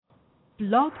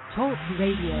Blog Talk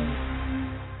Radio.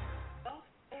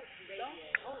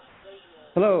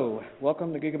 Hello,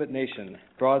 welcome to Gigabit Nation,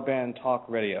 Broadband Talk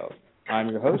Radio. I'm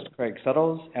your host, Craig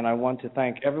Settles, and I want to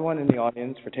thank everyone in the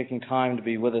audience for taking time to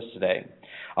be with us today.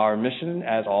 Our mission,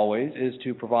 as always, is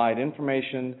to provide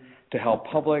information to help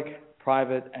public,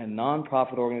 private, and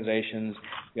nonprofit organizations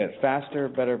get faster,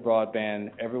 better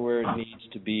broadband everywhere it needs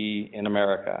to be in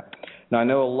America. Now, I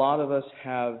know a lot of us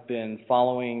have been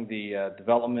following the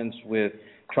developments with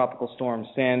Tropical Storm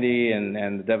Sandy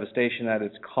and the devastation that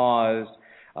it's caused.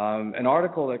 An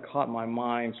article that caught my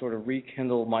mind sort of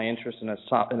rekindled my interest in a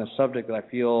subject that I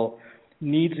feel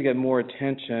needs to get more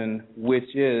attention,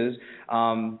 which is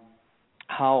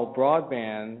how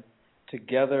broadband,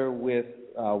 together with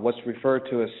what's referred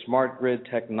to as smart grid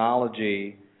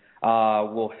technology,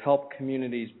 will help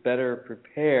communities better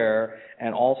prepare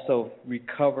and also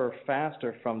recover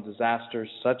faster from disasters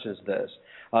such as this.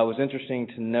 It was interesting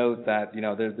to note that,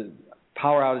 the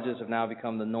power outages have now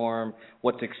become the norm,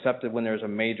 what's accepted when there's a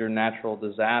major natural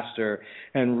disaster,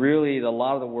 and really a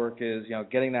lot of the work is,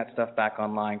 getting that stuff back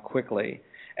online quickly.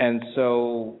 And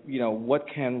so, what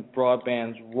can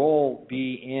broadband's role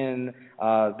be in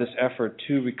this effort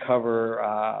to recover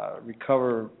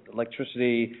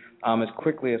electricity as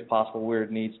quickly as possible where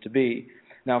it needs to be?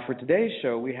 Now, for today's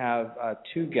show, we have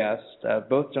two guests,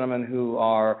 both gentlemen who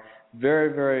are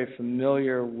very, very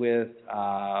familiar with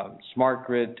smart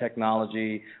grid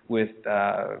technology, with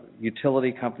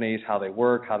utility companies, how they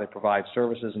work, how they provide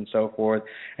services, and so forth.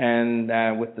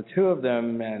 And with the two of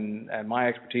them and my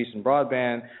expertise in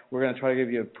broadband, we're going to try to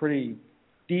give you a pretty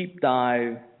deep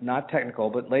dive, not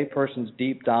technical, but layperson's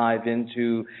deep dive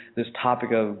into this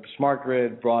topic of smart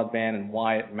grid, broadband, and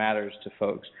why it matters to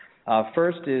folks.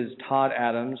 First is Todd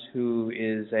Adams, who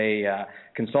is a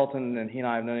consultant, and he and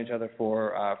I have known each other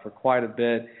for quite a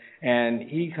bit. And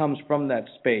he comes from that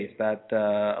space, that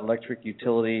electric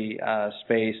utility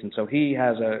space, and so he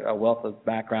has a wealth of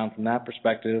background from that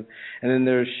perspective. And then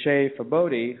there's Shay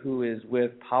Fabodi, who is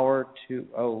with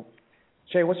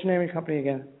Shay, what's your name of your company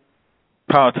again?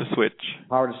 Power to Switch.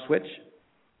 Power to Switch?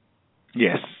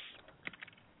 Yes.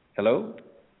 Hello?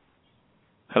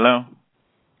 Hello?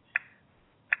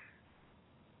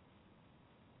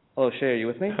 Hello, Shay, are you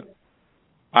with me?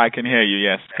 I can hear you,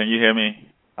 yes. Can you hear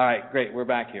me? All right, great. We're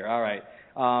back here. All right.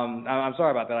 I'm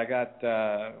sorry about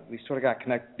that. We sort of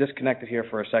got disconnected here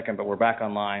for a second, but we're back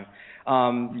online.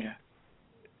 Yeah.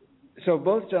 So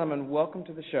both gentlemen, welcome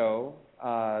to the show,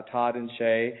 Todd and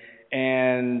Shay.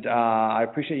 And I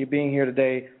appreciate you being here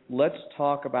today. Let's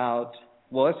have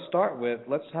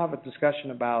a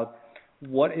discussion about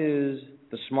what is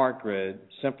the smart grid,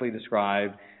 simply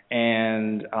described,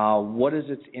 and what is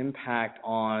its impact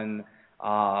on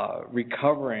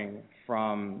recovering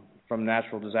from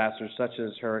natural disasters such as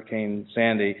Hurricane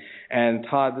Sandy. And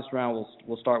Todd, this round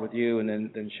we'll start with you, and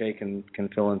then Shay can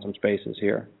fill in some spaces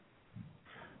here.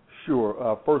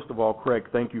 Sure. First of all, Craig,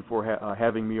 thank you for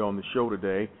having me on the show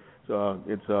today.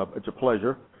 It's a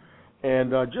pleasure.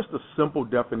 And just a simple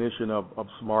definition of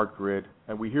smart grid,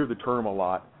 and we hear the term a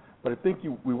lot, but I think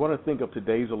we want to think of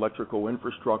today's electrical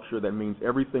infrastructure. That means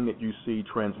everything that you see,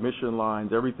 transmission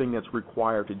lines, everything that's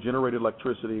required to generate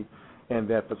electricity, and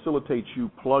that facilitates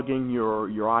you plugging your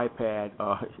iPad,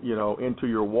 into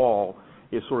your wall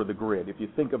is sort of the grid. If you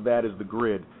think of that as the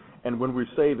grid, and when we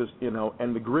say this,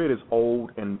 and the grid is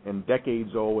old and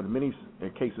decades old, in many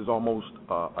cases almost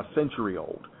a century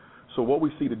old. So what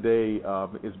we see today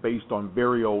is based on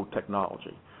very old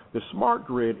technology. The smart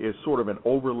grid is sort of an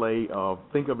overlay of,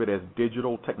 think of it as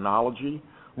digital technology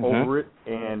over it,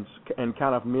 and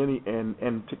kind of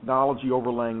and technology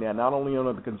overlaying that not only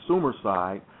on the consumer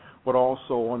side, but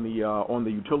also on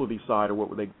the utility side, or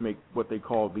what they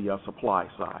call the supply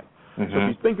side. So if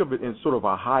you think of it in sort of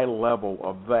a high level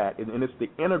of that, and it's the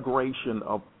integration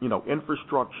of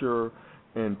infrastructure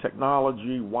and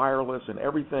technology, wireless, and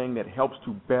everything that helps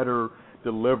to better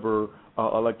deliver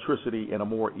electricity in a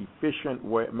more efficient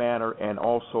manner, and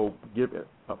also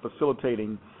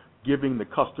facilitating giving the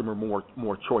customer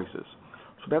more choices.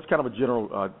 So that's kind of a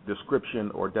general description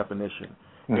or definition.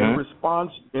 In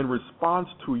response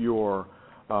to your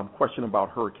question about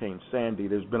Hurricane Sandy,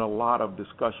 there's been a lot of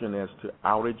discussion as to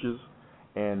outages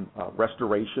and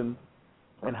restoration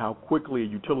and how quickly a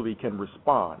utility can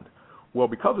respond. Well,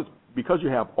 because you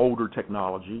have older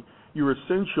technology, you're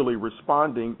essentially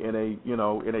responding in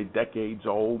a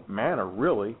decades-old manner,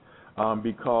 really,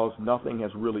 because nothing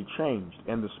has really changed.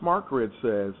 And the smart grid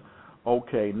says,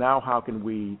 okay, now how can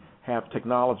we have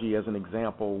technology as an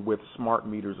example with smart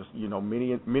meters?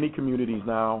 Many communities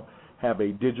now have a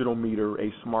digital meter, a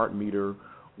smart meter,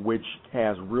 which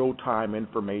has real-time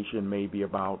information maybe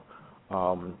about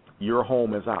your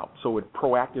home is out. So it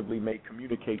proactively may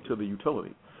communicate to the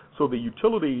utility. So the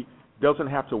utility doesn't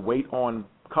have to wait on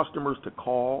customers to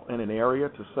call in an area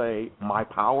to say my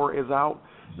power is out.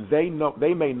 They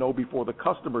may know before the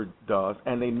customer does,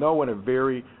 and they know in a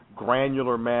very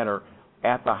granular manner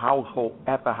at the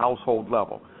household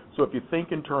level. So if you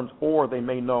think in terms, or they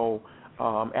may know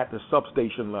at the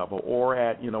substation level, or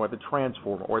at the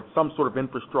transformer, or at some sort of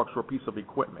infrastructure or piece of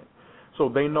equipment. So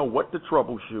they know what to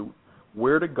troubleshoot,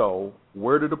 where to go,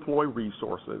 where to deploy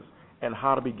resources, and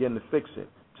how to begin to fix it.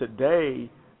 Today,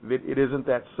 it isn't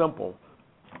that simple.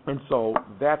 And so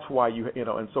that's why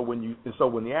and so when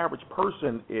the average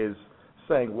person is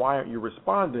saying, why aren't you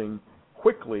responding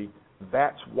quickly,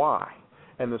 that's why.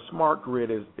 And the smart grid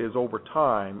is over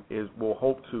time will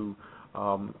hope to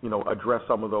address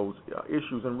some of those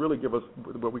issues and really give us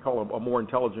what we call a more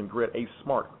intelligent grid, a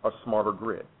smarter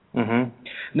grid. Mm-hmm.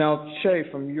 Now, Shay,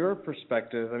 from your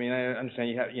perspective, I mean, I understand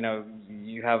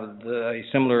you have a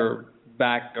similar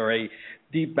a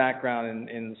deep background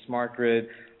in the smart grid.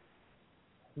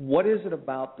 What is it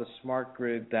about the smart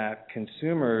grid that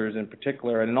consumers in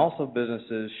particular, and also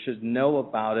businesses, should know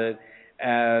about it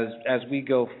as we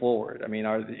go forward? I mean,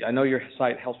 I know your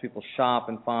site helps people shop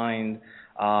and find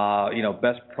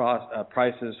best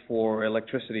prices for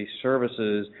electricity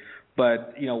services,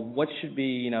 but what should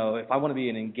be if I want to be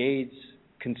an engaged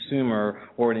consumer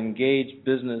or an engaged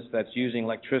business that's using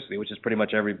electricity, which is pretty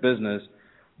much every business,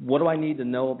 what do I need to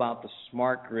know about the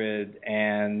smart grid,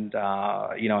 and and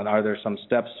are there some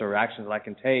steps or actions that I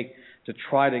can take to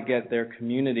try to get their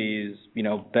communities,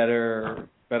 better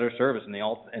service in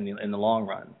the long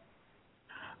run?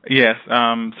 Yes.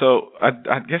 So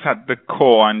I guess at the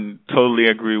core, I totally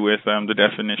agree with the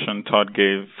definition Todd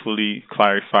gave. Fully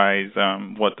clarifies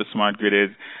what the smart grid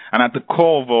is, and at the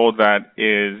core of all that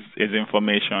is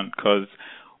information. Because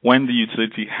when the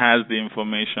utility has the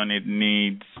information it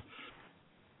needs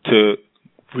to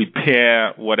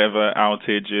repair whatever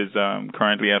outage is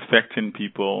currently affecting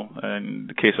people, in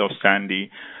the case of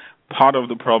Sandy, part of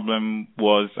the problem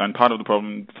for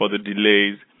the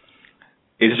delays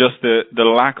is just the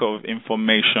lack of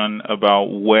information about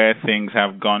where things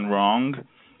have gone wrong.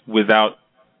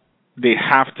 They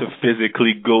have to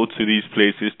physically go to these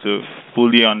places to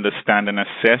fully understand and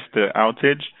assess the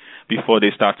outage before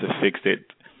they start to fix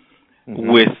it.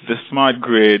 Mm-hmm. With the smart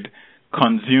grid,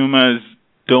 consumers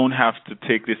don't have to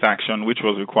take this action, which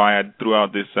was required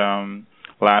throughout this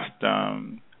last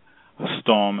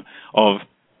storm, of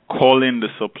calling the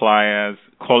suppliers,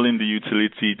 calling the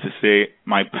utility to say,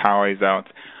 my power is out.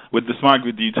 With the smart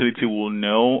grid, the utility will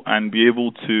know and be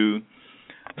able to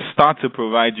start to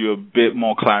provide you a bit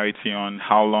more clarity on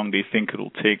how long they think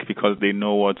it'll take, because they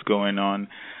know what's going on.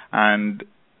 And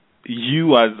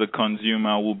you as the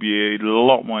consumer will be a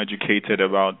lot more educated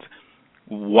about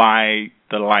why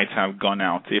the lights have gone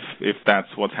out, if that's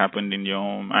what's happened in your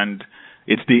home. And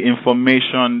it's the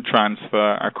information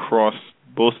transfer across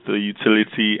both the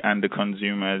utility and the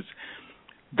consumers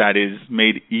that is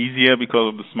made easier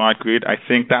because of the smart grid. I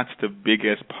think that's the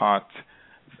biggest part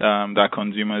that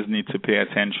consumers need to pay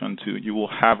attention to. You will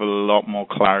have a lot more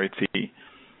clarity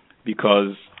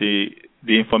because the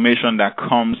information that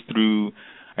comes through,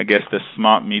 I guess, the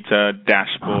smart meter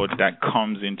dashboard that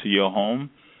comes into your home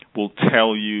will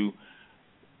tell you,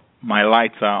 my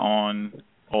lights are on,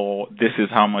 or this is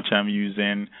how much I'm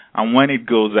using. And when it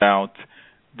goes out,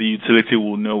 the utility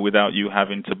will know without you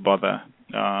having to bother.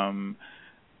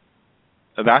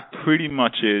 That pretty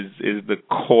much is the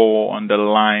core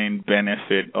underlying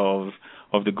benefit of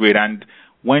the grid. And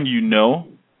when you know,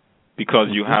 because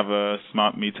you have a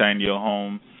smart meter in your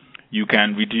home, you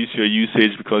can reduce your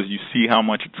usage because you see how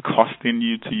much it's costing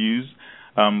you to use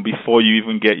before you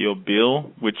even get your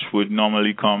bill, which would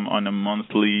normally come on a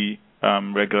monthly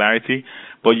regularity.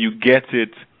 But you get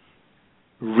it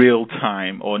real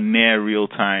time or near real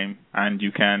time, and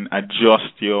you can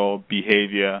adjust your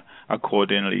behavior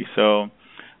accordingly. So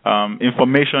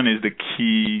information is the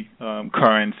key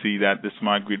currency that the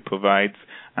smart grid provides,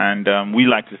 and we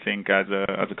like to think as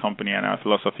a company, and our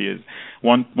philosophy is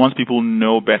once people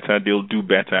know better, they'll do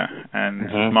better, and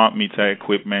smart meter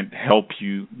equipment help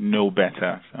you know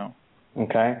better. So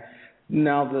okay.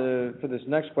 Now for this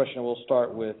next question, we'll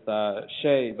start with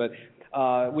Shay, but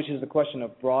which is the question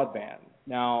of broadband.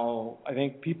 Now, I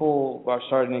think people are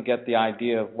starting to get the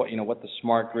idea of what the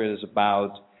smart grid is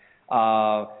about.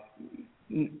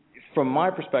 From my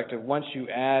perspective, once you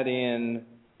add in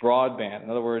broadband, in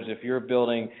other words, if you're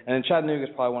building, and Chattanooga is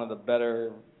probably one of the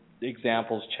better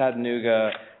examples,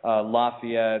 Chattanooga,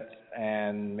 Lafayette,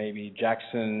 and maybe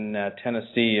Jackson,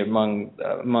 Tennessee,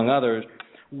 among others,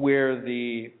 where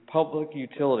the public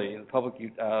utility, the public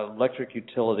electric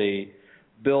utility,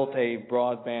 built a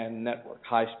broadband network,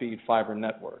 high-speed fiber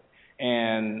network.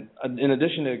 And in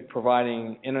addition to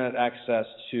providing internet access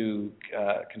to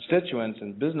constituents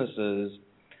and businesses,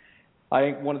 I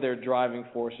think one of their driving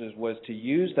forces was to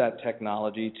use that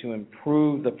technology to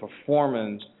improve the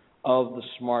performance of the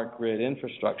smart grid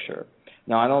infrastructure.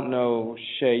 Now, I don't know,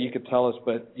 Shay, you could tell us,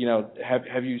 but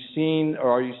have you seen, or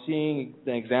are you seeing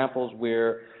the examples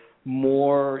where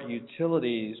more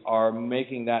utilities are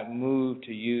making that move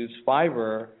to use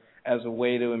fiber as a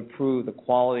way to improve the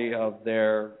quality of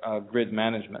their grid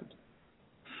management?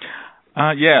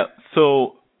 Yeah.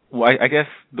 So I guess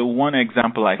the one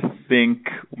example I think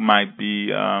might be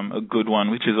a good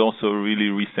one, which is also really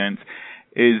recent,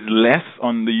 is less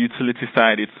on the utility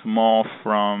side. It's more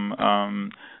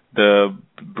from the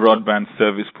broadband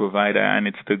service provider, and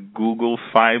it's the Google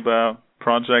Fiber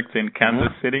project in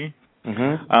Kansas City.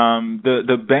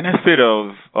 The benefit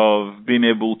of being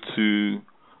able to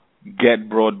get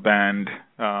broadband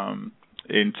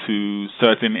into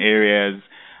certain areas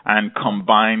and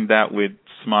combine that with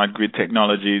smart grid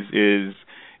technologies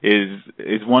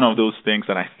is one of those things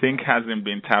that I think hasn't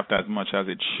been tapped as much as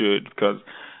it should, because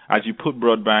as you put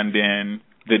broadband in,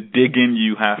 the digging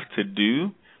you have to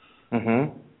do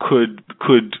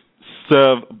could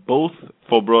serve both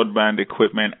for broadband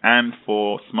equipment and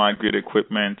for smart grid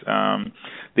equipment.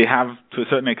 They have, to a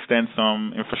certain extent,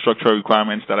 some infrastructure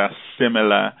requirements that are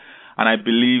similar, and I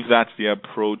believe that's the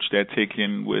approach they're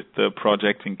taking with the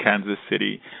project in Kansas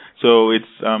City. So it's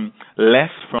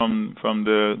less from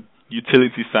the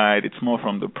utility side, it's more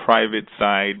from the private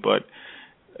side, but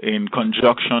in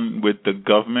conjunction with the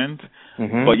government.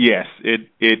 But yes,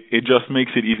 it just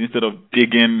makes it easy. Instead of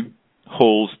digging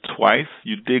holes twice,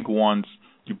 you dig once,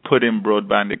 you put in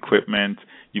broadband equipment,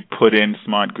 you put in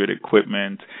smart grid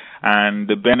equipment, and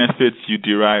the benefits you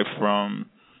derive from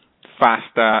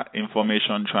faster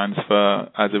information transfer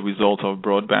as a result of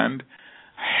broadband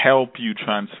help you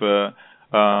transfer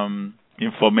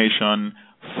information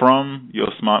from your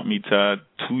smart meter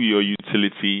to your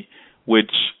utility,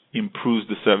 which improves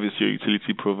the service your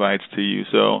utility provides to you.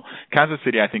 So Kansas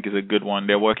City, I think, is a good one.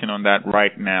 They're working on that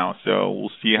right now, so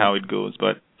we'll see how it goes.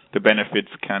 But the benefits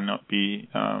cannot be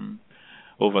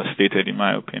overstated, in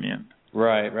my opinion.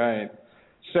 Right.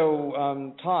 So,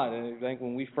 Todd, I think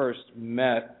when we first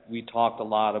met, we talked a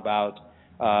lot about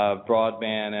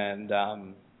broadband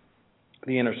and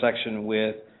the intersection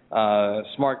with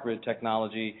smart grid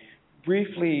technology.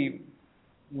 Briefly,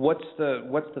 what's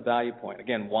the value point?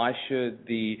 Again, why should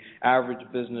the average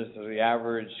business or the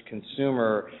average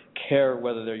consumer care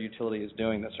whether their utility is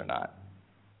doing this or not?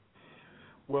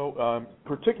 Well,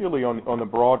 particularly on the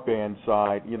broadband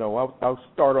side, I'll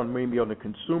start on maybe on the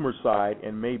consumer side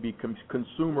and maybe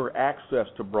consumer access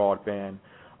to broadband.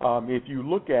 If you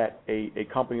look at a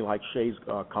company like Shay's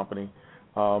company,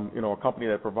 a company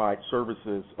that provides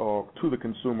services to the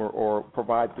consumer or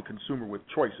provides the consumer with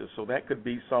choices. So that could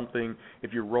be something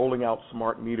if you're rolling out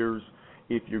smart meters,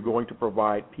 if you're going to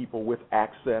provide people with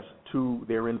access to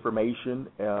their information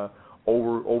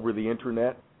over the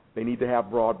internet, they need to have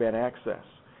broadband access.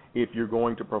 If you're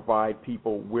going to provide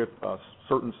people with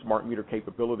certain smart meter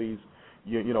capabilities,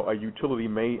 a utility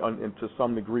may, and to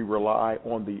some degree, rely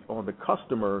on the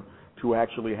customer to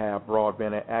actually have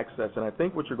broadband access. And I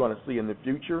think what you're going to see in the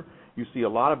future, you see a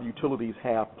lot of utilities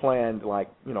have planned, like,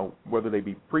 whether they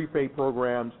be prepaid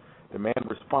programs, demand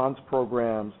response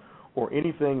programs, or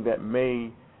anything that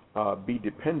may be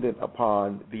dependent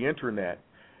upon the internet.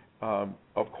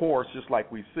 Of course, just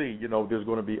like we see, there's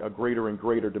going to be a greater and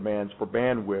greater demands for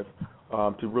bandwidth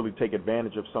to really take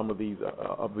advantage of some of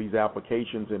these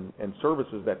applications and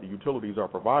services that the utilities are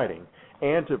providing,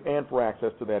 and for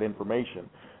access to that information.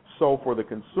 So for the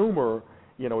consumer,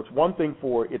 it's one thing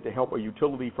for it to help a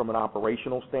utility from an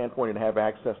operational standpoint and have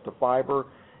access to fiber.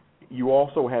 You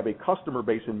also have a customer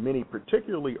base in many,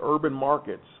 particularly urban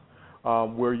markets,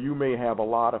 where you may have a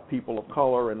lot of people of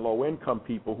color and low-income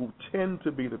people who tend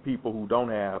to be the people who don't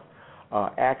have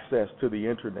access to the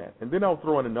internet. And then I'll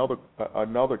throw in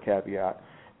another caveat,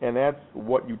 and that's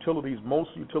what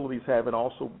most utilities haven't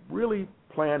also really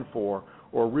planned for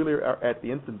or really are at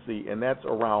the infancy, and that's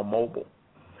around mobile.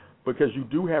 Because you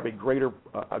do have a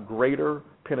greater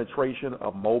penetration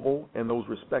of mobile in those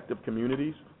respective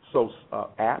communities, so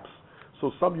apps.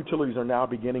 So some utilities are now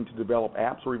beginning to develop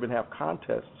apps or even have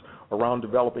contests around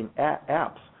developing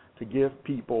apps to give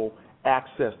people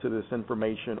access to this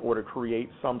information or to create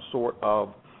some sort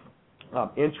of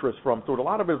interest from. So a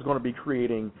lot of it is going to be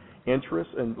creating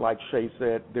interest, and like Shay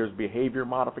said, there's behavior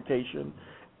modification.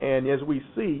 And as we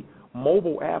see,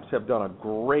 mobile apps have done a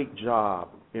great job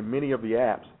in many of the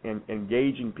apps in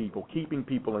engaging people, keeping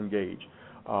people engaged.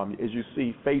 As you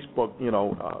see, Facebook,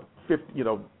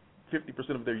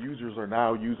 50% of their users are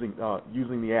now using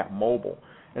the app mobile,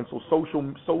 and so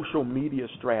social media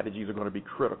strategies are going to be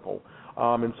critical.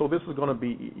 And so this is going to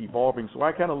be evolving. So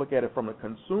I kind of look at it from the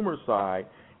consumer side,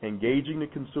 engaging the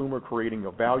consumer, creating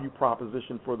a value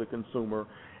proposition for the consumer,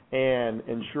 and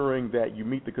ensuring that you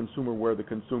meet the consumer where the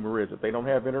consumer is. If they don't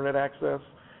have internet access,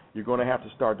 you're going to have to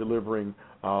start delivering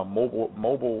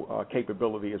mobile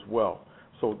capability as well.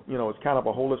 So, it's kind of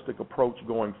a holistic approach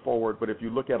going forward. But if you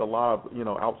look at a lot of,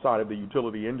 outside of the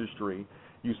utility industry,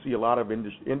 you see a lot of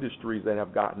industries that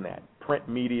have gotten that. Print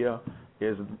media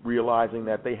is realizing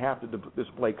that they have to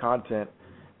display content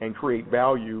and create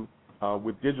value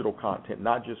with digital content,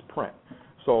 not just print.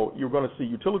 So you're going to see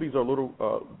utilities are a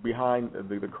little behind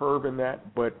the curve in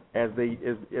that, but as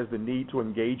the need to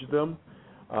engage them,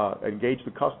 engage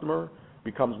the customer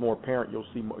becomes more apparent,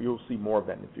 you'll see more of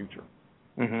that in the future.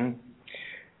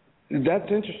 Mm-hmm.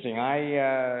 That's interesting.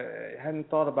 I hadn't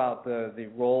thought about the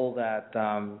role that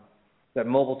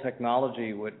mobile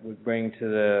technology would bring to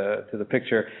the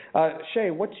picture. Shay,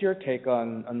 what's your take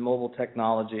on mobile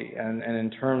technology and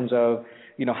in terms of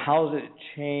how does it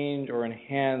change or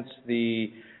enhance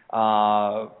the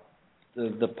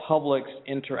public's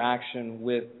interaction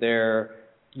with their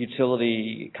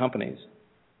utility companies?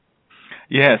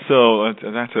 Yeah, so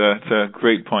that's a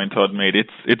great point Todd made.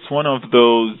 It's one of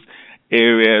those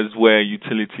areas where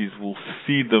utilities will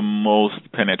see the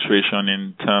most penetration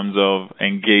in terms of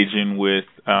engaging with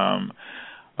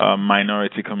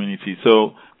minority communities.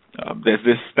 So there's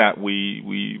this stat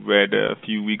we read a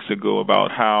few weeks ago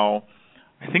about how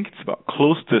I think it's about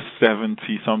close to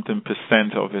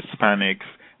 70-something% of Hispanics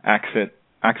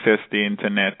access the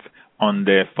internet on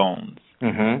their phones.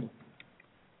 Mm-hmm.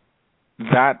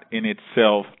 That in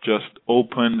itself just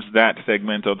opens that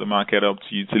segment of the market up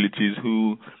to utilities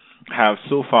who have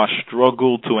so far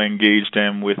struggled to engage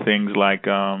them with things like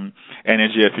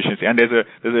energy efficiency. And there's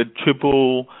a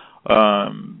triple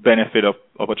benefit of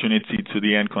opportunity to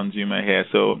the end consumer here.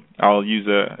 So I'll use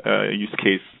a use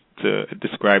case to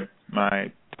describe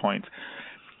my point.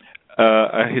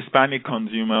 A Hispanic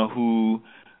consumer who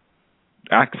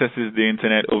accesses the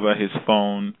internet over his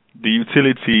phone, the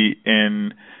utility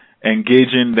in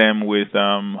engaging them with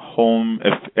home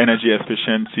energy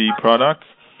efficiency products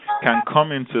can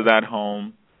come into that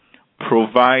home,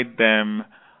 provide them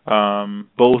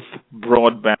both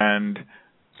broadband,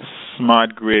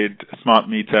 smart grid, smart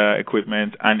meter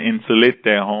equipment, and insulate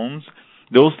their homes.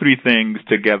 Those three things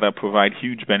together provide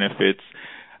huge benefits,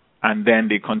 and then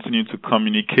they continue to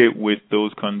communicate with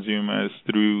those consumers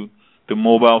through the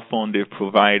mobile phone they've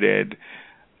provided.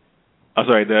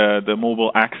 The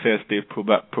mobile access they've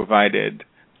provided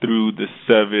through the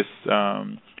service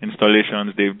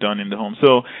installations they've done in the home.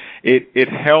 So it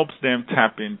helps them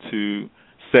tap into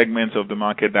segments of the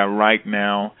market that right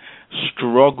now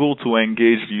struggle to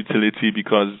engage the utility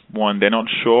because, one, they're not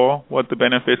sure what the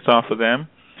benefits are for them.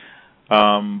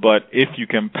 But if you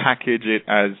can package it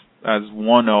as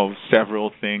one of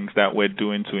several things that we're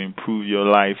doing to improve your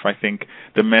life, I think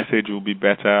the message will be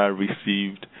better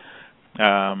received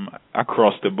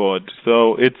across the board.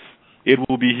 So it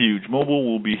will be huge. Mobile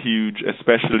will be huge,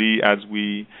 especially as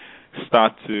we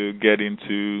start to get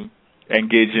into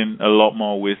engaging a lot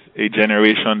more with a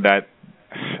generation that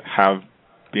have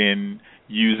been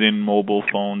using mobile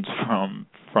phones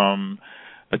from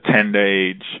a tender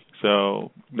age.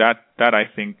 So that I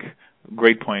think,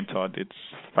 great point, Todd. It's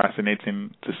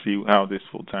fascinating to see how this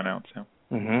will turn out. So,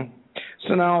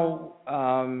 so now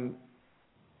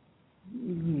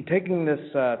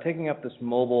taking up this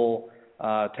mobile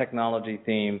technology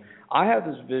theme, I have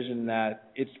this vision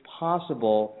that it's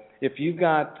possible if you've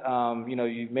got,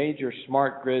 you've made your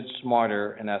smart grid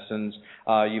smarter, in essence,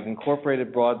 you've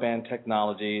incorporated broadband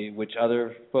technology, which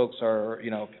other folks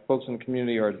folks in the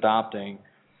community are adopting,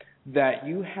 that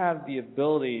you have the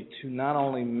ability to not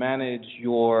only manage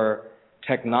your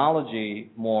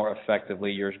technology more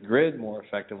effectively, your grid more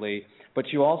effectively, but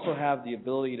you also have the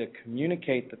ability to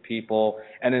communicate to people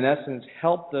and, in essence,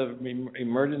 help the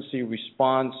emergency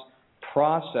response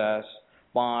process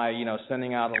by,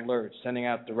 sending out alerts, sending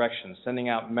out directions, sending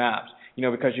out maps,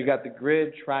 because you got the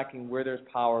grid tracking where there's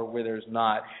power, where there's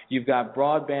not. You've got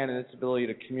broadband and its ability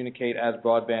to communicate as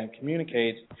broadband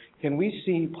communicates. Can we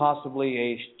see possibly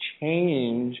a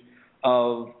change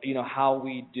of, how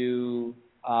we do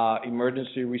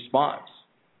emergency response?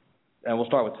 And we'll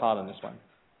start with Todd on this one.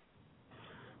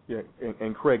 Yeah,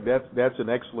 and Craig, that's an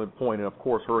excellent point. And, of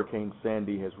course, Hurricane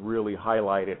Sandy has really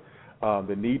highlighted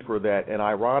the need for that. And,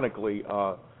 ironically,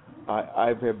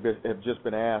 have just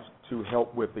been asked to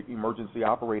help with the emergency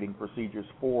operating procedures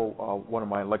for one of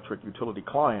my electric utility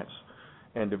clients,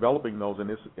 and developing those. And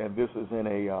this is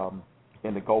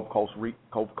in the Gulf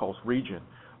Coast region,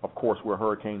 of course, where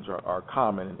hurricanes are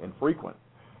common and frequent.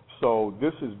 So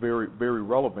this is very, very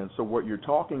relevant. So what you're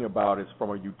talking about is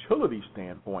from a utility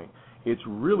standpoint, it's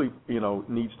really,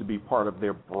 needs to be part of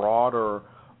their broader,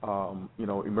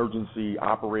 emergency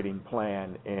operating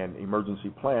plan and emergency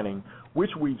planning,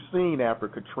 which we've seen after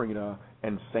Katrina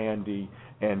and Sandy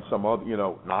and some other,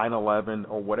 9/11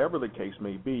 or whatever the case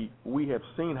may be. We have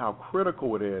seen how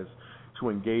critical it is to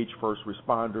engage first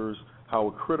responders, how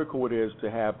critical it is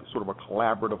to have sort of a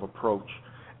collaborative approach.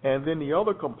 And then the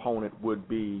other component would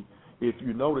be, if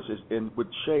you notice, and what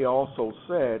Shay also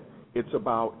said, it's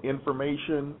about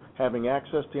information, having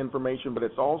access to information, but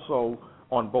it's also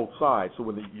on both sides. So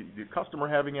when the customer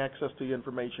having access to the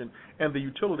information and the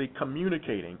utility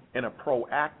communicating in a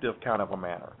proactive kind of a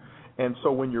manner. And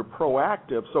so when you're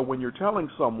proactive, so when you're telling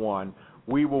someone,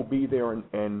 we will be there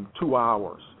in 2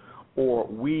 hours, or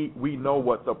we know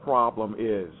what the problem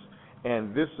is,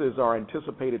 and this is our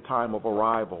anticipated time of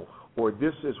arrival, or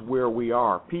this is where we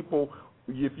are. People,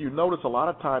 if you notice, a lot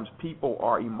of times people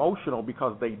are emotional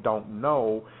because they don't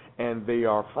know and they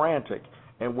are frantic.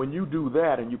 And when you do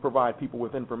that and you provide people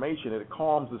with information, it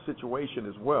calms the situation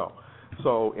as well.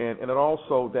 So, and it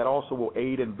also will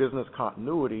aid in business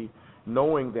continuity,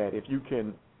 knowing that if you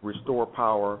can restore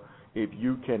power, if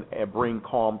you can bring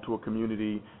calm to a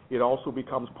community, it also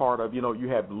becomes part of, you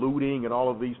have looting and all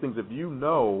of these things.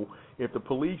 If the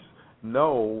police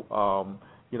know,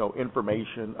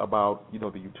 information about,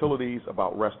 the utilities,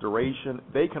 about restoration,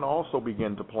 they can also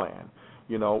begin to plan,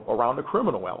 around the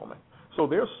criminal element. So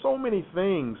there's so many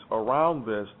things around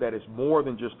this that is more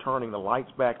than just turning the lights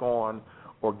back on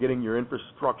or getting your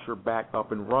infrastructure back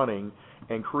up and running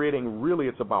and creating, really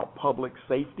it's about public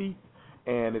safety,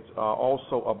 and it's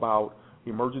also about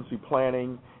emergency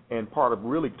planning, and part of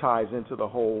really ties into the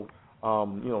whole,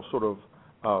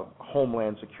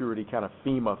 homeland security kind of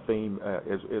FEMA theme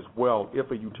as well, if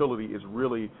a utility is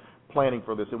really planning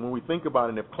for this. And when we think about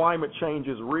it, if climate change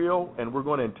is real and we're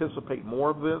going to anticipate more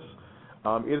of this,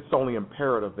 it's only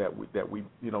imperative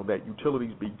that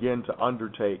utilities begin to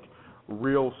undertake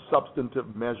real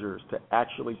substantive measures to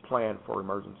actually plan for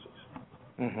emergencies.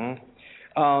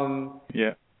 Mm-hmm.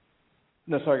 Yeah.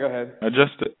 No, sorry. Go ahead.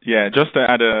 Just to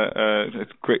add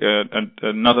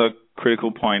another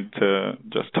critical point to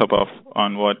just top off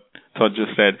on what Todd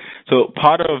just said. So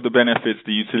part of the benefits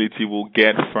the utility will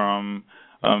get from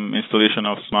installation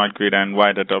of smart grid and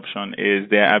wide adoption is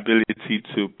their ability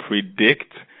to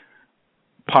predict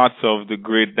parts of the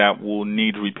grid that will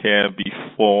need repair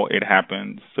before it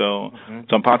happens. So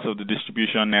some parts of the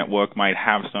distribution network might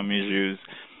have some issues.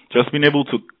 Just being able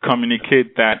to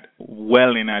communicate that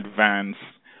well in advance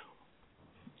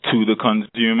to the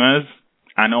consumers,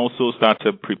 and also start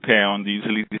to prepare on the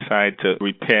utility side to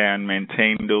repair and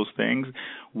maintain those things,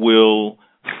 will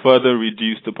further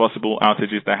reduce the possible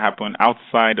outages that happen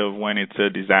outside of when it's a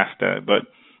disaster. But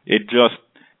it just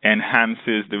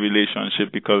enhances the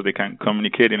relationship because they can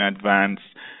communicate in advance,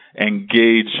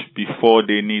 engage before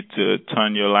they need to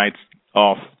turn your lights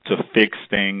off to fix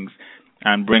things,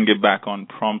 and bring it back on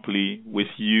promptly with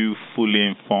you fully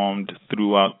informed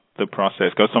throughout the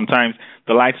process. Because sometimes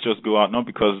the lights just go out, not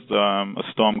because a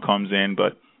storm comes in,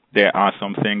 but there are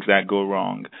some things that go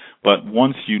wrong. But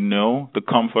once you know, the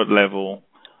comfort level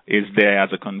is there as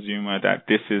a consumer that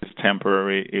this is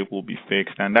temporary, it will be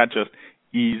fixed. And that just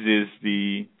eases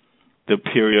the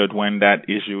period when that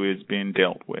issue is being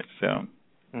dealt with. So,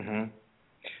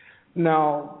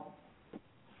 Now,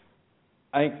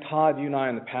 I think, Todd, you and I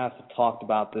in the past have talked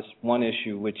about this one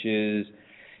issue, which is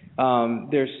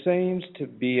there seems to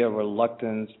be a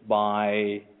reluctance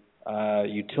by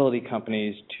utility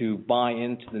companies to buy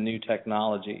into the new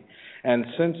technology. And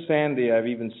since Sandy, I've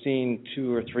even seen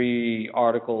 2 or 3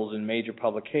 articles in major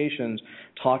publications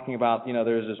talking about,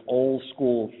 there's this old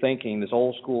school thinking, this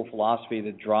old school philosophy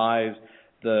that drives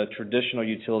the traditional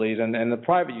utilities and the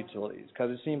private utilities, because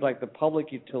it seems like the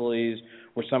public utilities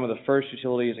were some of the first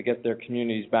utilities to get their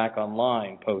communities back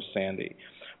online post-Sandy.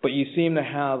 But you seem to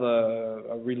have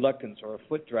a reluctance or a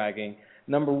foot dragging.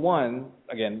 Number one,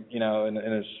 again, in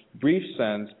a brief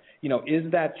sense,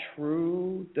 is that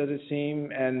true? Does it seem?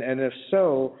 And if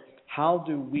so, how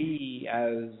do we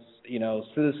as,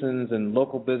 citizens and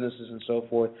local businesses and so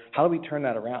forth, how do we turn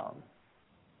that around?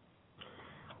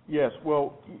 Yes,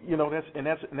 well,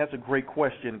 that's a great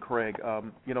question, Craig.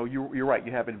 You're right.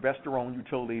 You have investor-owned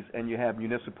utilities and you have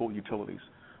municipal utilities.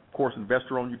 Of course,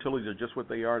 investor-owned utilities are just what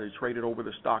they are. They're traded over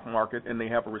the stock market, and they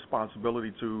have a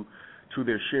responsibility to to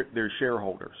their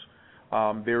shareholders.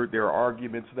 There are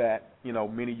arguments that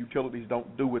many utilities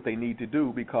don't do what they need to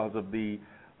do because of the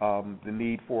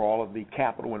need for all of the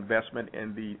capital investment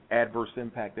and the adverse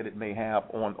impact that it may have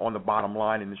on the bottom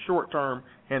line in the short term,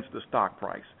 hence the stock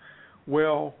price.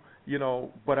 Well,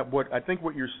 but what I think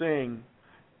what you're saying,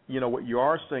 what you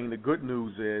are saying, the good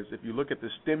news is if you look at the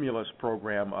stimulus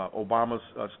program, Obama's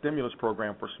stimulus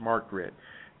program for smart grid,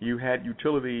 you had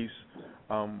utilities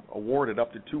awarded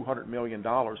up to $200 million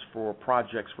for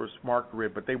projects for smart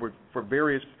grid, but they were for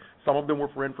various. Some of them were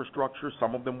for infrastructure,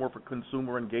 some of them were for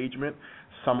consumer engagement,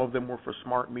 some of them were for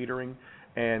smart metering,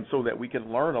 and so that we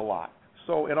can learn a lot.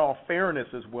 So in all fairness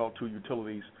as well to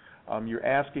utilities, you're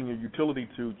asking a utility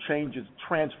to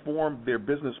transform their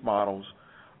business models,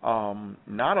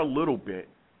 not a little bit,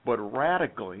 but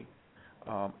radically,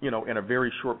 in a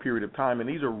very short period of time. And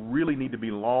these really need to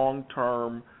be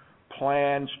long-term,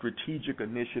 planned, strategic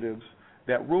initiatives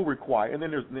that will require. And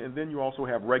then you also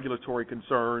have regulatory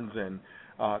concerns and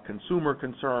consumer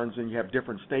concerns, and you have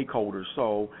different stakeholders.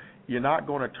 So you're not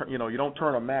going to, you don't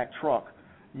turn a Mack truck,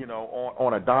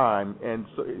 on a dime, and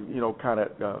so, kind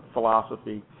of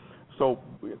philosophy. So,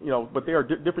 but there are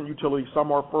different utilities.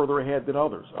 Some are further ahead than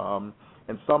others,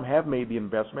 and some have made the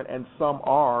investment, and some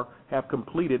have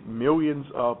completed. Millions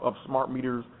of smart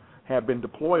meters have been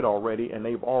deployed already, and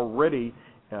they've already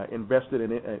invested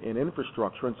in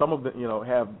infrastructure, and some of them,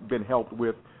 have been helped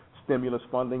with stimulus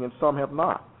funding, and some have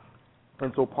not.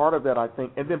 And so part of that, I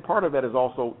think, and then part of that is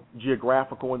also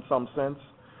geographical in some sense,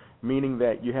 meaning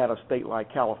that you had a state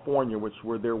like California,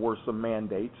 where there were some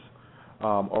mandates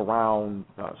around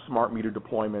smart meter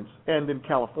deployments, and then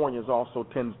California also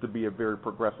tends to be a very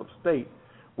progressive state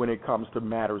when it comes to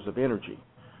matters of energy.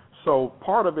 So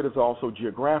part of it is also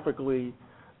geographically.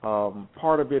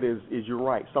 Part of it is you're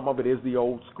right. Some of it is the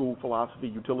old school philosophy.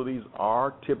 Utilities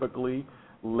are typically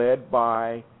led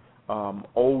by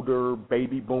older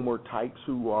baby boomer types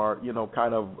who are,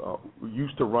 kind of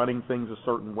used to running things a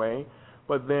certain way.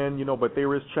 But then, but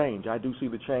there is change. I do see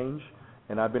the change,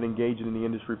 and I've been engaged in the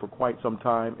industry for quite some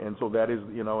time, and so that is,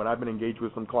 and I've been engaged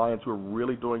with some clients who are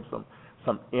really doing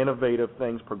some innovative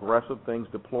things, progressive things,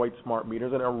 deployed smart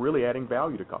meters, and are really adding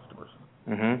value to customers.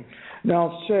 Mm-hmm.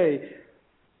 Now, Shay,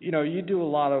 you do a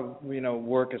lot of,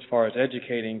 work as far as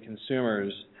educating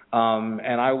consumers,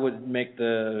 and I would make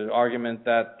the argument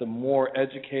that the more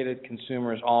educated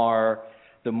consumers are,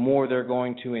 the more they're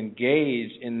going to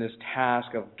engage in this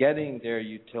task of getting their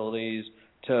utilities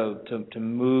to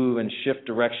move and shift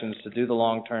directions, to do the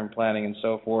long-term planning and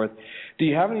so forth. Do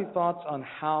you have any thoughts on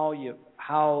how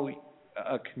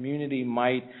a community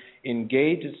might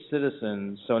engage its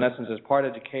citizens, so in essence it's part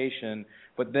education,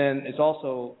 but then it's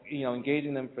also,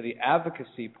 engaging them for the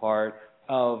advocacy part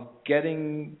of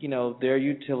getting, their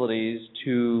utilities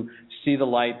to see the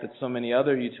light that so many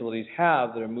other utilities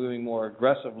have that are moving more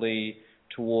aggressively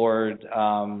toward,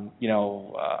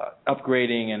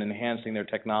 upgrading and enhancing their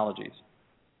technologies?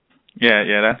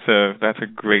 Yeah, that's a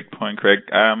great point, Craig.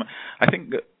 I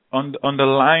think on the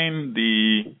line,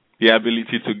 the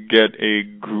ability to get a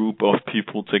group of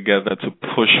people together to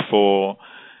push for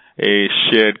a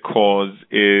shared cause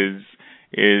is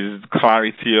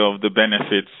clarity of the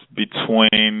benefits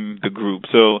between the group.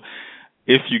 So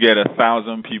if you get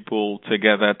 1,000 people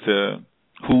together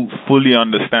who fully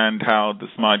understand how the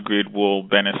smart grid will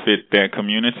benefit their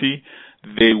community,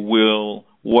 they will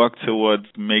work towards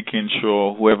making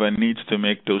sure whoever needs to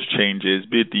make those changes,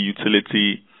 be it the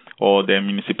utility or the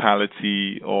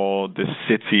municipality or the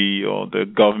city or the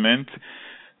government,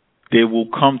 they will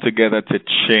come together to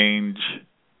change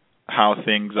how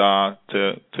things are,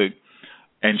 to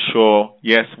ensure,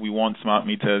 yes, we want smart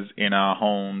meters in our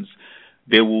homes.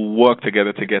 They will work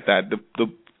together to get that. The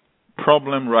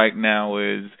problem right now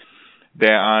is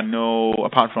there are no,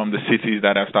 apart from the cities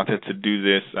that have started to do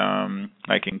this,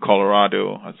 like in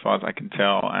Colorado, as far as I can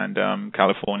tell, and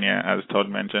California, as Todd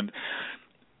mentioned,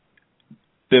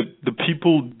 the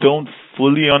people don't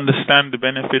fully understand the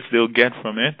benefits they'll get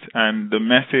from it, and the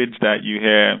message that you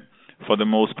hear for the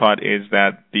most part is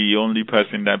that the only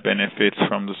person that benefits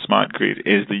from the smart grid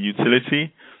is the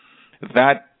utility.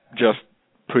 That just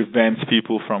prevents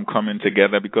people from coming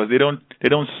together because they don't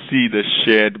see the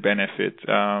shared benefit.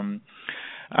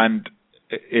 And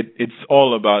it's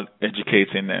all about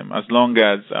educating them. As long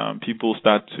as people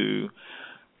start to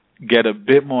get a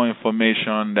bit more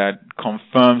information that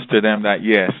confirms to them that,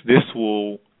 yes, this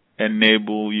will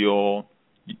enable your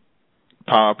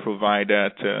power provider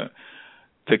to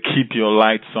keep your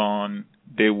lights on.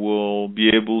 They will be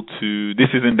able to, this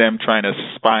isn't them trying to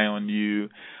spy on you.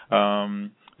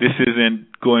 This isn't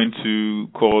going to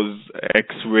cause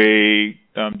X-ray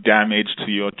damage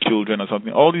to your children or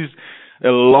something. A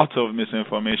lot of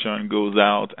misinformation goes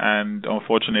out, and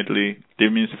unfortunately, the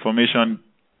misinformation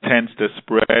tends to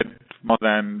spread more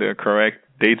than the correct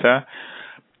data.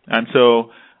 And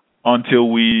so, until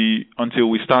we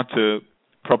start to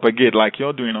propagate, like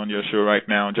you're doing on your show right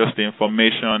now, just the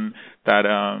information that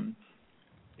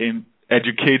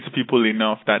educates people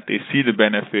enough that they see the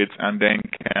benefits and then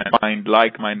can find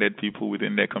like-minded people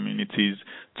within their communities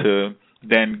to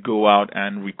then go out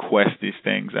and request these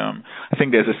things. I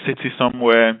think there's a city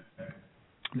somewhere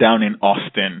down in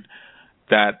Austin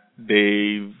that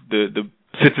the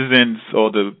citizens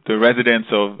or the residents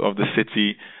of the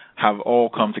city have all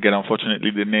come together. Unfortunately,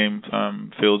 the name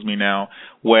fails me now,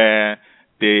 where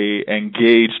they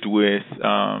engaged with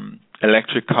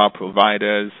electric car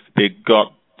providers. They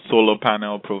got solar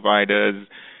panel providers.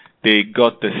 They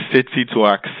got the city to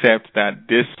accept that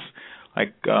this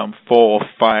 4 or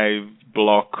 5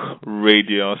 block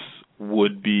radius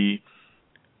would be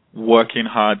working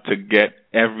hard to get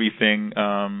everything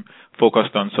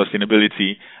focused on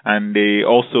sustainability, and they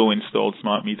also installed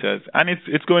smart meters. And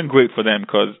it's going great for them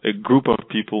because a group of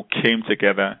people came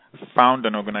together, found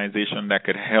an organization that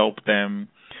could help them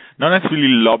not necessarily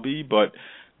lobby, but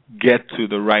get to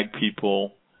the right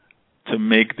people to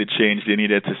make the change they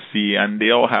needed to see. And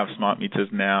they all have smart meters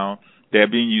now. They're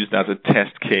being used as a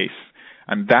test case.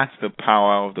 And that's the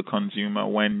power of the consumer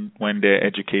when they're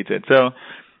educated. So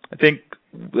I think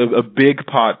a big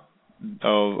part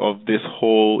of this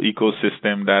whole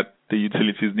ecosystem that the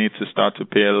utilities need to start to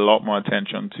pay a lot more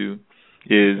attention to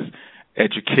is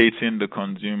educating the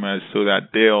consumers so that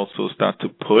they also start to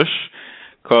push,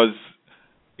 because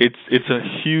it's a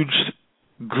huge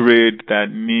grid that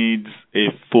needs a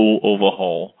full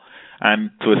overhaul.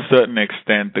 And to a certain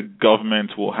extent, the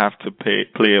government will have to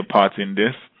play a part in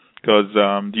this, because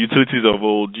the utilities of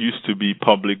old used to be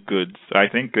public goods. I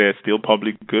think they're still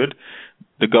public good.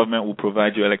 The government will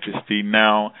provide you electricity.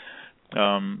 Now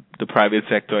the private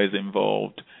sector is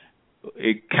involved.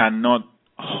 It cannot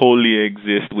wholly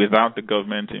exist without the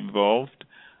government involved.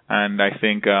 And I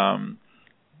think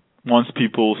once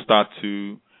people start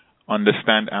to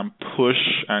understand and push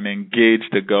and engage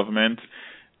the government,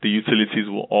 the utilities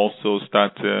will also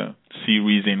start to see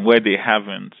reason where they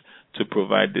haven't to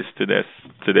provide this to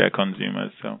their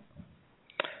consumers. So.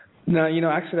 Now,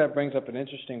 actually that brings up an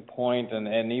interesting point,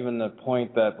 and even the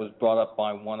point that was brought up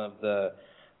by one of the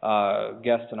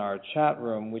guests in our chat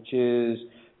room, which is,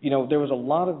 there was a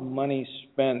lot of money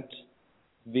spent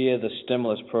via the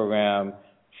stimulus program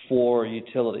for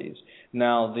utilities.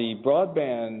 Now, the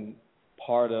broadband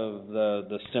part of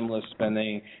the stimulus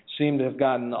spending seemed to have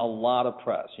gotten a lot of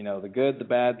press. The good, the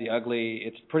bad, the ugly,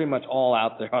 it's pretty much all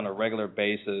out there on a regular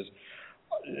basis.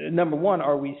 Number one,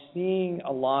 are we seeing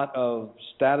a lot of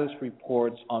status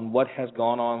reports on what has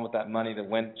gone on with that money that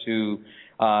went to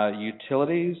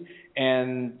utilities?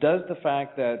 And does the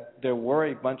fact that there were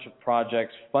a bunch of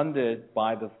projects funded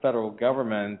by the federal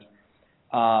government,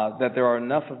 that there are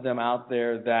enough of them out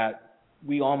there that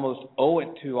we almost owe it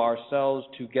to ourselves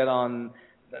to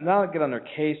not get on their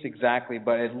case exactly,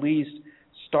 but at least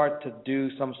start to do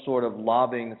some sort of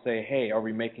lobbying to say, hey, are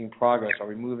we making progress? Are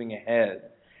we moving ahead?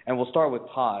 And we'll start with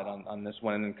Todd on this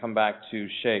one and then come back to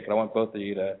Sheikh. I want both of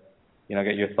you to,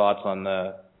 get your thoughts on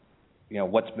the,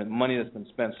 money that's been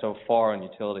spent so far on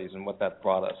utilities and what that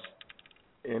brought us.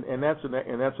 And that's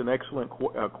an excellent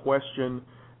question.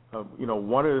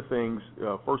 One of the things,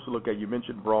 first to look at, you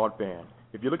mentioned broadband.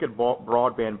 If you look at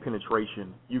broadband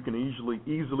penetration, you can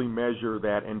easily measure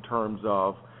that in terms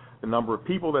of the number of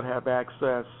people that have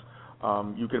access.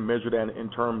 You can measure that in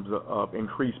terms of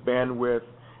increased bandwidth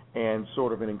and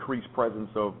sort of an increased presence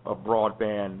of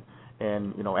broadband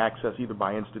and, access either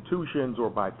by institutions or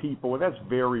by people, and that's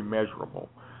very measurable.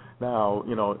 Now,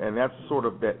 and that's sort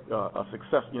of a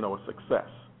success.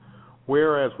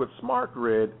 Whereas with smart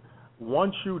grid,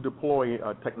 once you deploy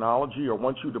technology or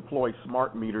once you deploy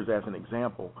smart meters as an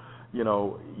example,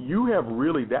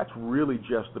 that's really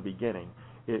just the beginning.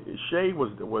 Shay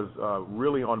was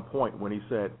really on point when he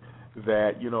said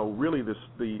that, really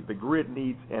the grid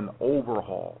needs an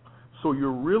overhaul. So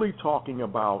you're really talking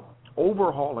about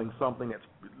overhauling something that's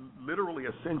literally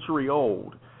a century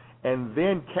old and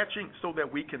then catching so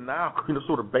that we can now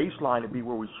sort of baseline and be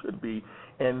where we should be,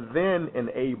 and then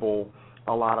enable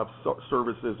a lot of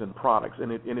services and products.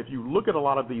 And if you look at a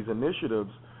lot of these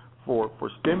initiatives for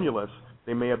stimulus,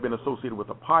 they may have been associated with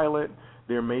a pilot.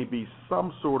 There may be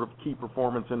some sort of key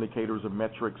performance indicators or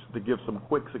metrics to give some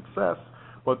quick success.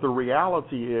 But the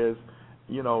reality is,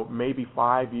 maybe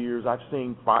 5 years. I've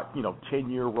seen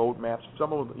 10-year roadmaps.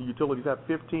 Some of the utilities have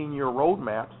 15-year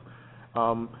roadmaps.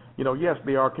 Yes,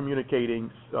 they are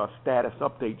communicating status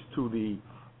updates to the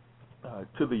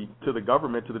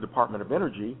government, to the Department of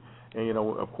Energy, and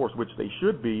of course, which they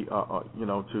should be,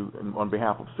 on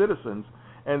behalf of citizens.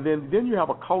 And then you have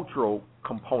a cultural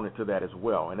component to that as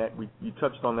well, and you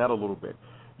touched on that a little bit.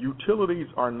 Utilities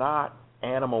are not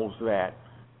animals that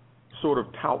sort of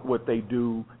tout what they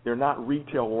do. They're not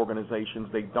retail organizations.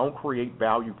 They don't create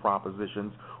value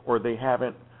propositions, or they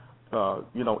haven't,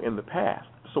 in the past.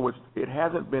 So it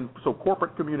hasn't been. So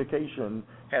corporate communication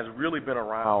has really been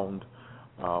around.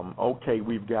 Okay,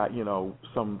 we've got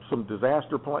some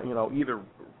disaster plan. Either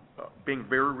being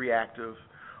very reactive,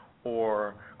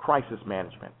 or crisis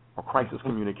management, or crisis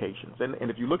communications.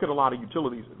 And if you look at a lot of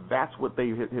utilities, that's what they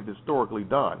have historically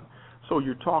done. So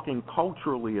you're talking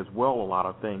culturally as well, a lot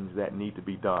of things that need to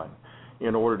be done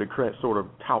in order to sort of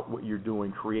tout what you're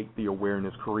doing, create the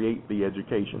awareness, create the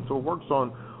education. So it works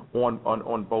on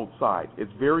both sides.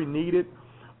 It's very needed,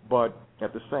 but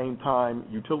at the same time,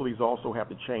 utilities also have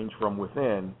to change from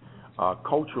within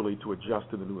culturally to adjust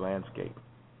to the new landscape.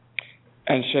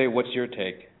 And Shay, what's your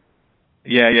take?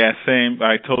 Yeah, same.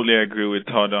 I totally agree with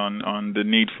Todd on the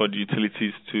need for the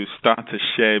utilities to start to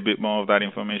share a bit more of that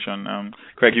information.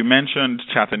 Craig, you mentioned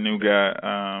Chattanooga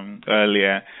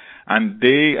earlier, and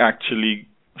they actually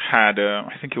had,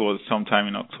 I think it was sometime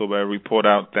in October, a report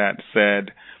out that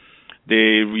said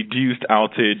they reduced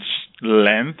outage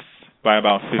length by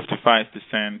about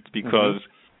 55% because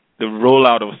the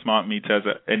rollout of smart meters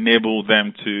enabled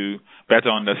them to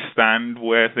better understand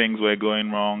where things were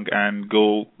going wrong and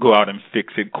go out and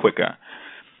fix it quicker.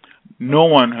 No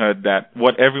one heard that.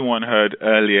 What everyone heard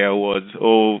earlier was,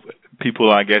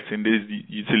 people are getting, these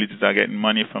utilities are getting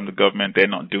money from the government, they're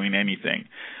not doing anything.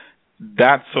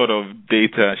 That sort of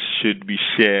data should be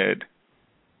shared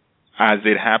as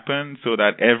it happens so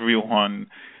that everyone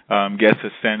gets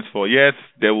a sense for, yes,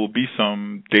 there will be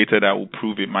some data that will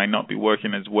prove it might not be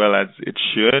working as well as it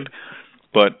should,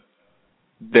 but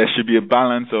there should be a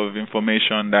balance of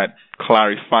information that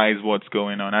clarifies what's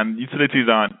going on. And utilities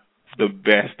aren't the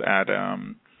best at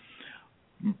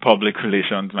public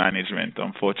relations management,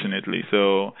 unfortunately.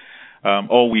 So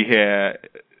all we hear,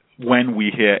 when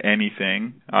we hear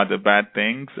anything, are the bad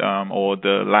things or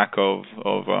the lack of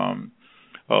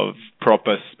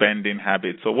proper spending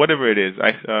habits or whatever it is.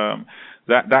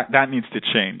 That needs to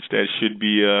change. There should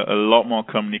be a lot more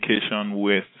communication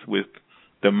with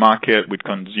the market, with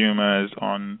consumers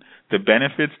on the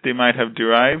benefits they might have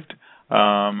derived,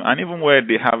 and even where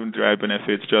they haven't derived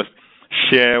benefits, just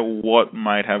share what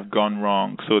might have gone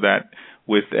wrong so that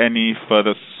with any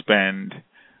further spend,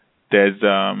 there's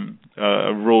a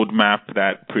roadmap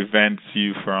that prevents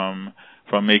you from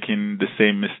making the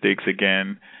same mistakes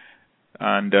again.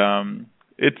 And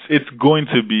it's going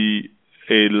to be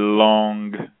a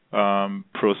long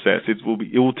process. It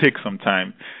will take some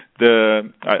time.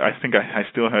 I think I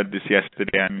still heard this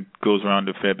yesterday, and it goes around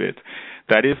a fair bit,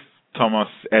 that if Thomas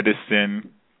Edison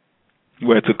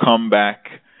were to come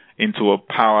back into a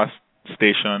power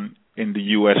station in the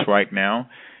U.S. right now,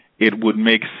 it would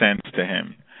make sense to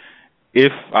him.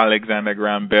 If Alexander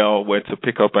Graham Bell were to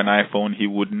pick up an iPhone, he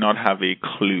would not have a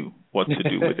clue what to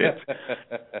do with it.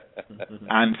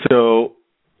 And so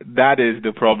that is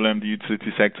the problem the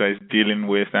utility sector is dealing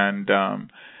with, and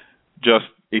just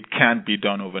it can't be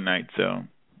done overnight. So,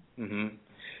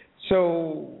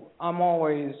 So I'm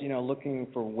always, looking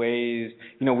for ways.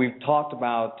 We've talked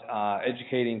about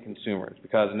educating consumers,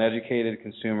 because an educated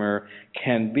consumer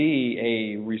can be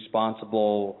a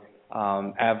responsible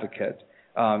advocate.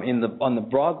 On the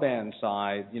broadband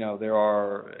side, there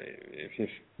are, if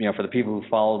for the people who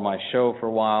followed my show for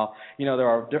a while, there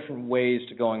are different ways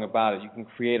to going about it. You can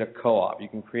create a co-op. You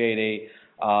can create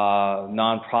a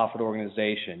nonprofit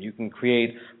organization. You can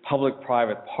create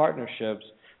public-private partnerships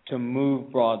to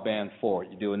move broadband forward.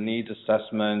 You do a needs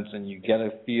assessment, and you get a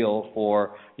feel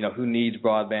for, who needs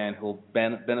broadband, who will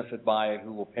benefit by it,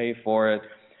 who will pay for it.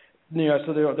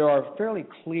 So there are fairly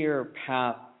clear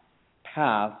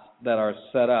paths that are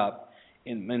set up,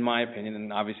 in my opinion,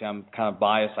 and obviously I'm kind of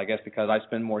biased, I guess, because I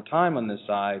spend more time on this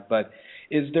side, but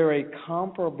is there a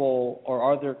comparable, or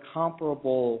are there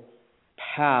comparable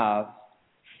paths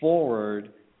forward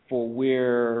for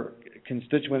where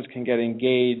constituents can get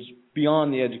engaged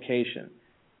beyond the education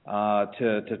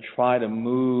to try to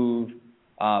move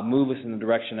us in the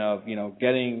direction of,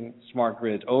 getting smart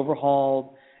grids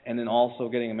overhauled, and then also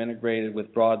getting them integrated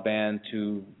with broadband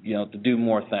to do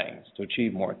more things, to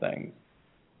achieve more things?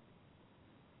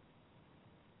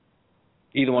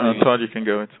 Either one of you. Todd, you can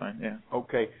go. It's fine. Yeah.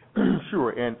 Okay.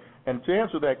 Sure. And to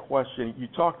answer that question, you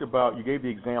gave the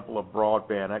example of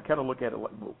broadband. I kind of look at it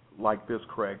like this,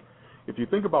 Craig. if you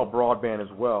think about broadband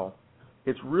as well,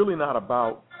 it's really not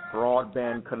about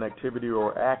broadband connectivity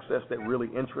or access that really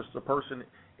interests a person.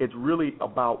 It's really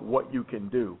about what you can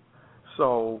do.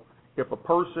 So if a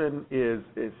person is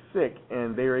sick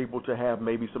and they're able to have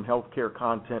maybe some healthcare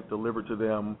content delivered to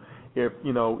them,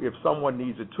 if someone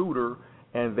needs a tutor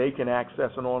and they can access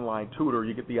an online tutor,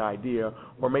 you get the idea.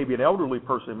 Or maybe an elderly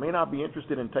person may not be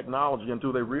interested in technology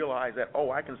until they realize that,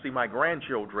 oh, I can see my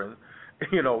grandchildren,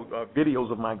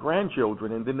 videos of my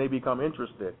grandchildren, and then they become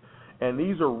interested. And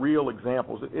these are real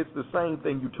examples. It's the same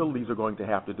thing utilities are going to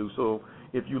have to do. So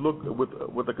if you look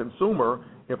with a consumer,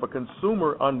 if a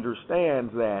consumer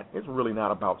understands that it's really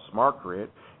not about smart grid,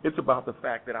 it's about the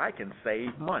fact that I can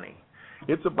save money.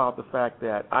 It's about the fact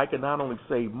that I can not only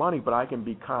save money, but I can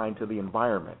be kind to the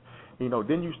environment.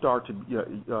 Then you start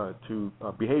to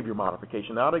behavior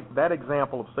modification. Now that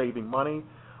example of saving money,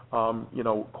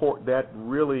 that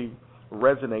really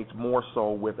resonates more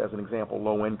so with, as an example,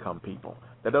 low-income people.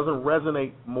 That doesn't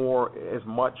resonate more as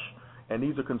much, and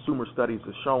these are consumer studies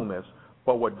that have shown this,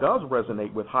 but what does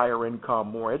resonate with higher income,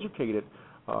 more educated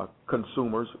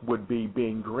consumers would be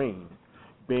being green.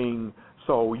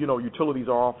 Utilities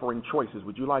are offering choices.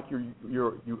 Would you like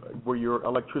your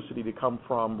electricity to come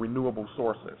from renewable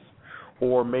sources?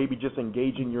 Or maybe just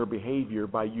engaging your behavior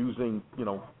by using,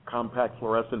 compact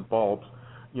fluorescent bulbs,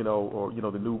 or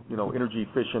the new, energy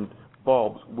efficient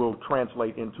bulbs will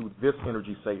translate into this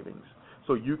energy savings.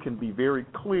 So you can be very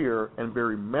clear and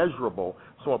very measurable,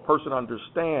 so a person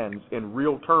understands in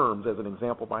real terms, as an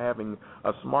example, by having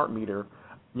a smart meter,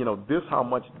 this is how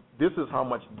much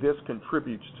this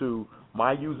contributes to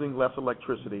my using less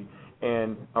electricity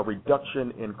and a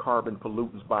reduction in carbon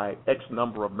pollutants by X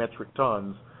number of metric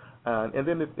tons. And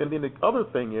then the other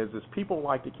thing is people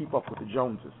like to keep up with the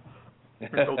Joneses.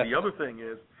 And so the other thing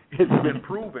is, it's been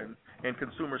proven in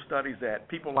consumer studies that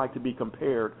people like to be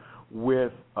compared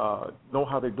with, know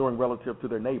how they're doing relative to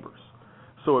their neighbors.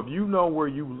 So if you know where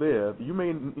you live,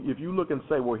 if you look and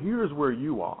say, well, here's where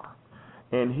you are,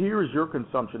 and here's your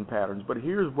consumption patterns, but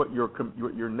here's what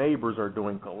your neighbors are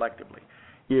doing collectively.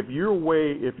 If you're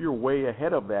way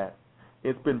ahead of that,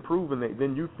 it's been proven that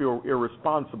then you feel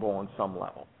irresponsible on some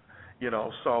level.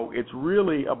 So it's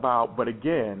really about, but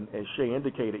again, as Shay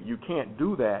indicated, you can't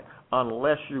do that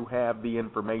unless you have the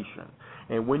information.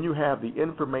 And when you have the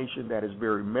information that is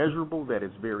very measurable, that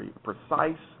is very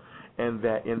precise, and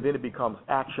then it becomes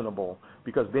actionable,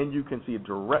 because then you can see a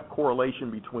direct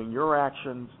correlation between your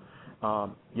actions,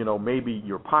 maybe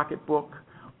your pocketbook,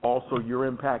 also your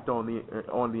impact on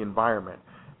the environment.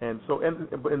 And so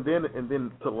and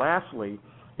then to lastly,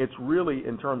 it's really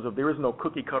in terms of there is no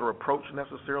cookie cutter approach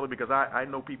necessarily, because I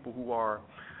know people who are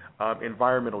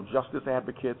environmental justice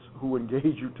advocates who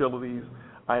engage utilities.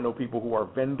 I know people who are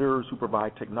vendors who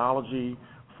provide technology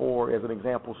for, as an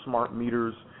example, smart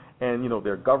meters. And,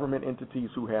 there are government entities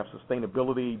who have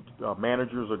sustainability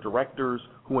managers or directors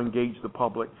who engage the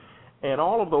public. And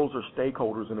all of those are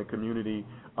stakeholders in a community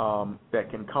that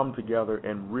can come together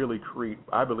and really create.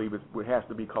 I believe it has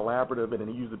to be collaborative, and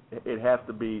it has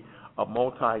to be a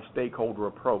multi-stakeholder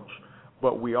approach.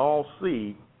 But we all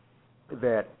see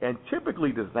that, and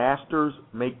typically disasters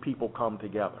make people come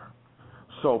together.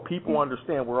 So people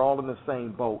understand we're all in the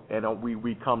same boat, and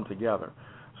we come together.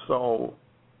 So,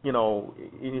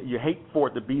 you hate for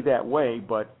it to be that way,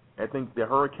 but I think the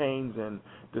hurricanes and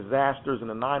disasters and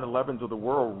the 9/11s of the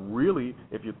world really,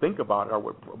 if you think about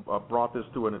it, brought this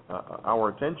to our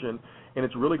attention, and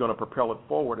it's really going to propel it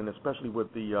forward, and especially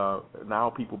with the now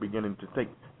people beginning to take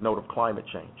note of climate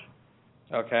change.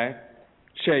 Okay.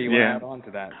 Shay, you want to add on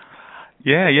to that?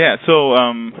 Yeah. So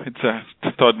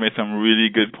Todd made some really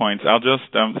good points. I'll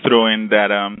just throw in that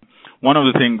one of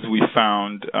the things we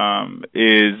found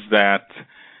is that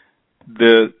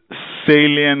the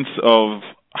salience of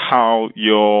how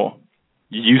your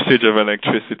usage of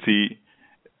electricity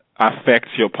affects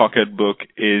your pocketbook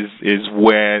is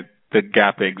where the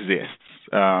gap exists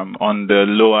on the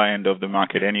lower end of the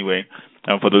market anyway,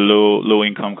 for the low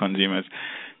income consumers.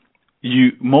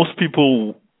 Most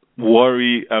people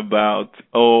worry about,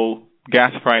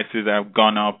 gas prices have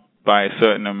gone up by a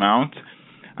certain amount,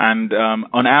 and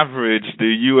on average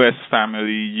the U.S.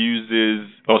 family uses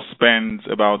or spends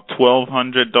about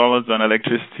 $1,200 on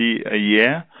electricity a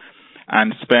year,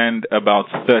 and spend about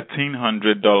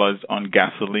 $1,300 on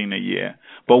gasoline a year.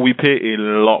 But we pay a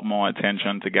lot more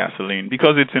attention to gasoline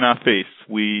because it's in our face.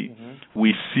 We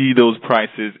see those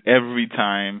prices every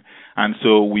time, and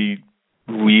so we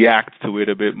react to it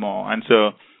a bit more. And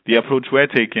so the approach we're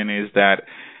taking is that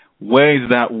where is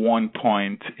that one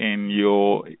point in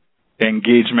your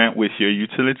engagement with your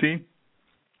utility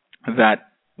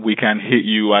that we can hit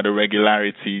you at a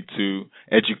regularity to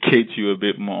educate you a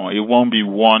bit more. It won't be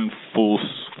one full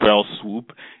fell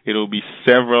swoop. It'll be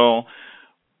several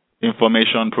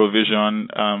information provision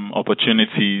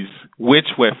opportunities, which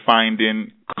we're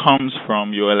finding comes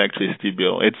from your electricity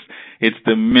bill. It's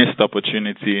the missed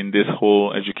opportunity in this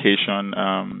whole education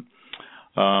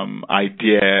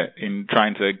idea in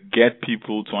trying to get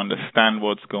people to understand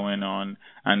what's going on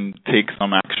and take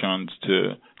some actions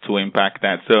to impact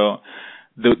that. So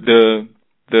the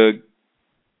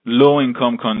low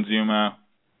income consumer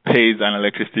pays an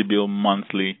electricity bill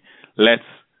monthly. Let's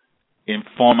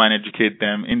inform and educate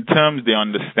them in terms they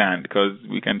understand, because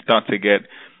we can start to get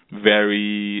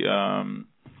very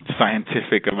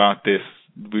scientific about this,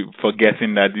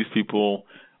 forgetting that these people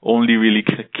only really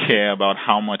care about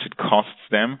how much it costs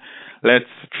them. Let's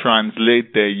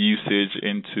translate their usage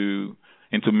into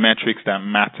metrics that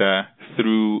matter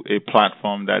through a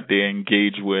platform that they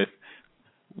engage with.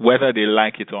 Whether they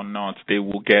like it or not, they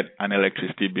will get an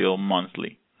electricity bill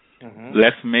monthly. Mm-hmm.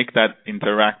 Let's make that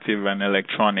interactive and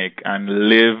electronic and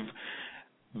live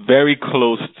very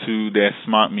close to their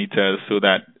smart meters so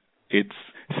that it's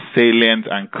salient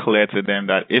and clear to them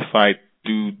that if I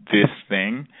do this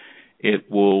thing, it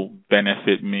will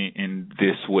benefit me in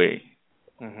this way.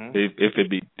 Mm-hmm. If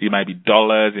it might be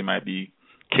dollars, it might be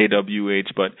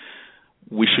kWh, but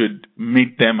we should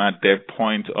meet them at their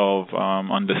point of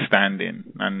understanding,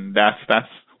 and that's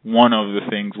one of the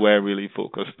things we're really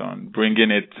focused on,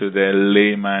 bringing it to their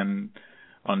layman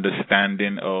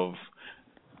understanding of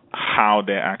how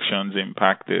their actions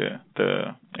impact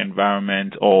the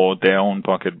environment or their own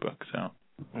pocketbook. So.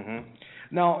 Mm-hmm.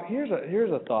 Now, here's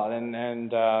a thought, and I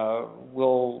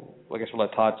guess we'll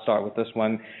let Todd start with this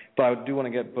one, but I do want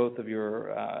to get both of your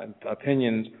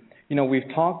opinions. You know, we've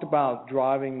talked about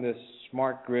driving this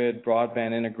smart grid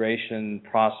broadband integration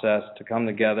process to come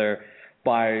together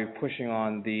by pushing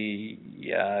on the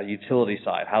utility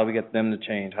side. How do we get them to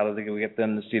change? How do we get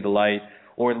them to see the light,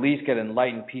 or at least get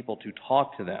enlightened people to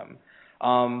talk to them?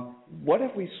 What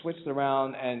if we switched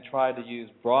around and tried to use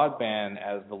broadband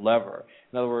as the lever?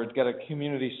 In other words, get a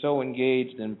community so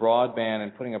engaged in broadband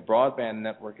and putting a broadband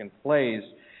network in place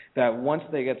that once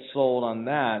they get sold on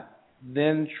that,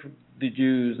 then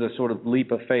use the sort of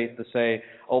leap of faith to say,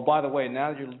 oh, by the way,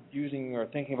 now that you're using or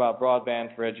thinking about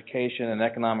broadband for education and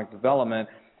economic development,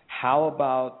 how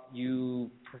about you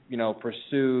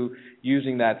pursue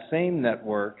using that same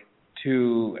network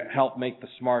to help make the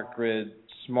smart grid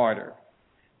smarter?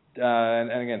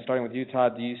 And again, starting with you,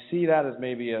 Todd, do you see that as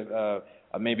maybe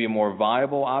a more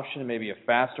viable option, maybe a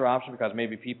faster option, because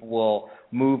maybe people will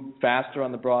move faster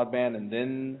on the broadband and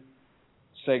then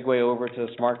segue over to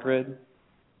smart grid?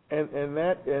 And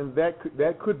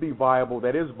that could be viable.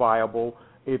 That is viable.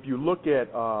 If you look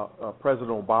at President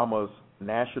Obama's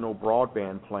national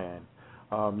broadband plan,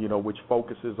 which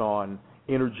focuses on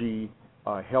energy,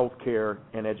 healthcare,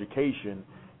 and education,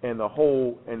 and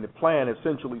the plan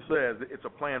essentially says it's a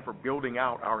plan for building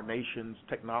out our nation's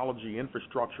technology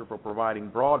infrastructure for providing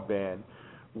broadband,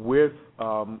 with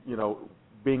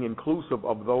being inclusive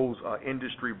of those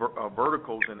industry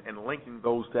verticals and linking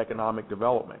those to economic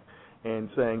development.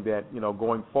 And saying that,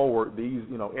 going forward, these,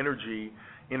 energy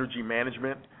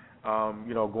management,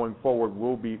 going forward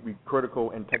will be critical,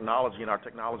 and technology and our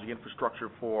technology infrastructure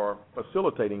for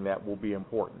facilitating that will be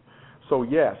important. So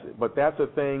yes, but that's a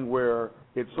thing where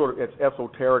it's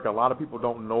esoteric. A lot of people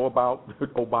don't know about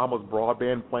Obama's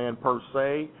broadband plan per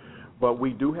se, but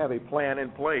we do have a plan in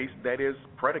place that is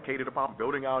predicated upon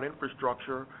building out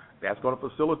infrastructure that's going to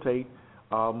facilitate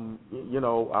our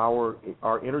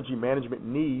energy management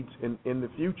needs in the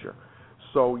future.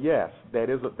 So yes, that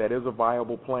is a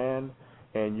viable plan,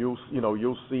 and you'll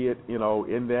see it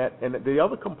in that. And the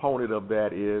other component of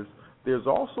that is there's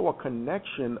also a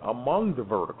connection among the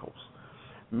verticals,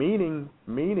 meaning.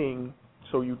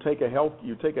 So you take a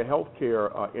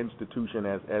healthcare institution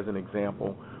as an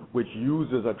example, which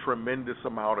uses a tremendous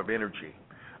amount of energy,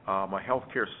 a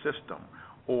healthcare system,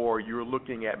 or you're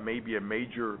looking at maybe a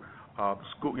major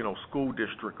school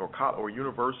district or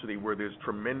university where there's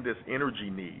tremendous energy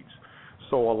needs.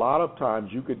 So a lot of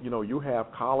times you have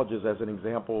colleges as an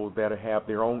example that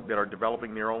are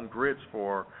developing their own grids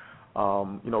for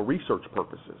research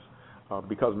purposes,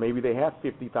 because maybe they have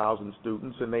 50,000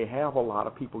 students and they have a lot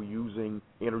of people using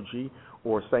energy,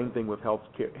 or same thing with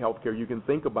healthcare. You can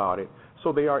think about it.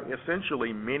 So they are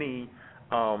essentially mini,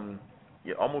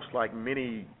 almost like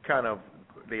mini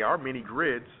they are mini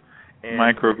grids. And,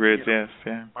 microgrids, yes,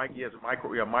 yeah. Yes,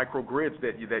 microgrids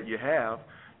that you have,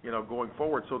 going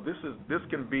forward. So this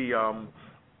can be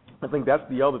I think that's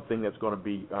the other thing that's going to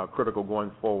be critical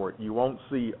going forward. You won't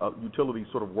see utilities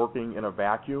sort of working in a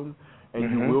vacuum, and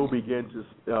you will begin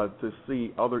to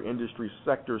see other industry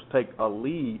sectors take a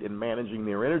lead in managing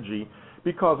their energy,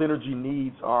 because energy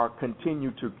needs are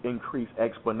continue to increase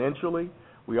exponentially.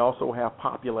 We also have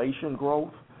population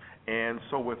growth, and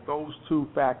so with those two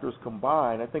factors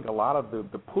combined, I think a lot of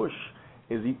the push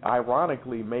is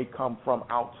ironically may come from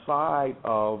outside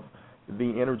of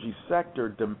the energy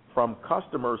sector, from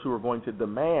customers who are going to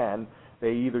demand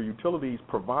they either utilities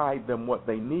provide them what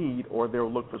they need, or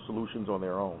they'll look for solutions on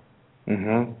their own.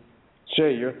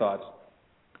 Shay, your thoughts?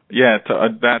 Yeah,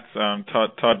 that's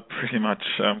Todd pretty much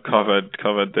covered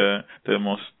the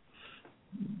most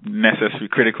necessary,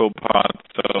 critical parts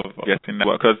of getting that,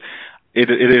 because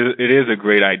it is a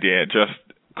great idea. Just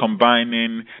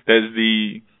combining,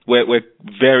 we're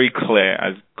very clear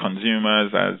as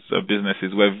consumers, as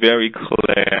businesses, we're very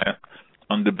clear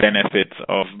on the benefits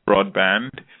of broadband,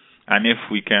 and if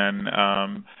we can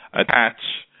attach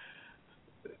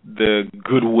the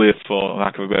goodwill, for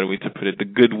lack of a better way to put it, the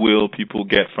goodwill people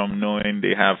get from knowing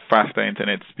they have faster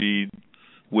internet speed,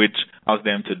 which allows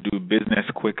them to do business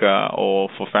quicker, or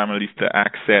for families to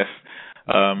access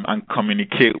and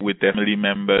communicate with their family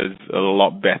members a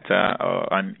lot better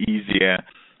and easier.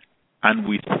 And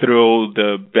we throw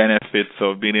the benefits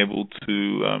of being able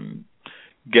to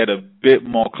get a bit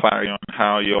more clarity on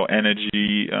how your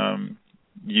energy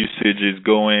usage is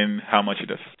going, how much it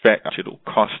affects, how much it will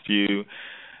cost you.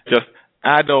 Just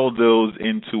add all those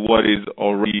into what is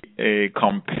already a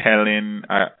compelling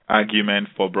argument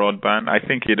for broadband. I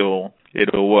think it'll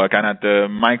work. And at the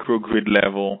microgrid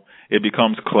level, it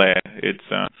becomes clear. It's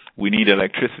we need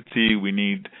electricity, we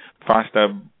need faster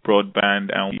broadband,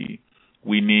 and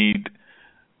we need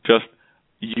just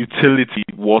utility,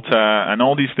 water, and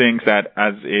all these things that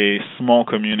as a small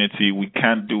community we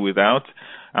can't do without.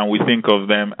 And we think of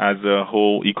them as a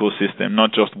whole ecosystem,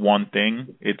 not just one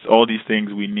thing. It's all these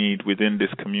things we need within this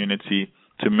community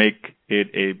to make it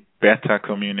a better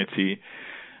community.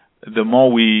 The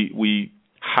more we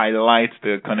highlight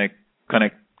the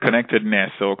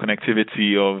connectedness or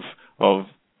connectivity of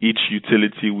each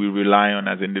utility we rely on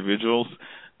as individuals,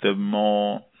 the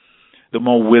more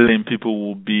willing people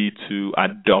will be to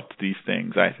adopt these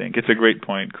things, I think. It's a great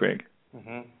point, Craig.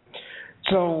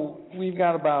 So we've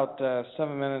got about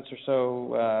 7 minutes or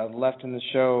so left in the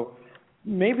show.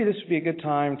 Maybe this would be a good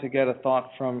time to get a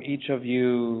thought from each of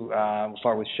you. We'll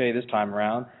start with Shay this time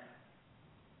around.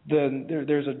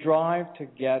 There's a drive to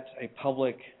get a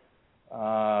public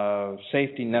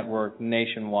safety network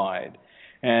nationwide,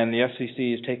 and the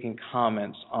FCC is taking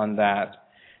comments on that.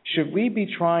 Should we be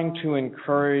trying to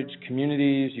encourage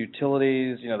communities,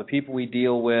 utilities, the people we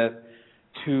deal with,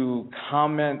 to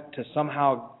comment, to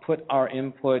somehow put our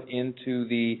input into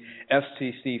the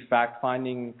FCC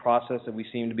fact-finding process that we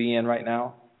seem to be in right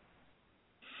now?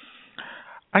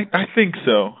 I think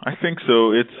so.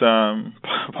 It's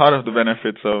part of the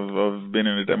benefits of being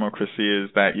in a democracy is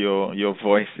that your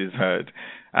voice is heard.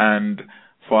 And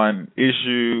for an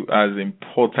issue as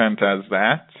important as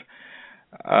that,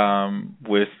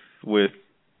 with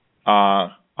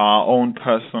our own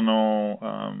personal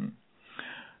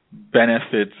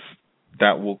benefits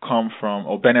that will come from,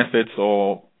 or benefits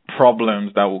or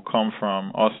problems that will come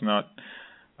from us not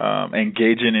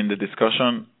engaging in the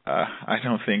discussion, I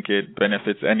don't think it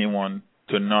benefits anyone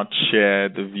to not share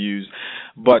the views.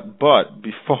 But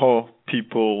before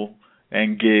people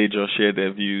engage or share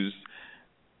their views,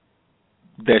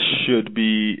 there should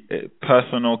be a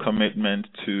personal commitment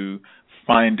to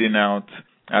finding out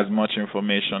as much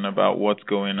information about what's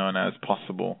going on as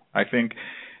possible. I think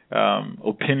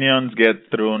opinions get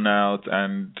thrown out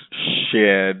and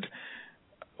shared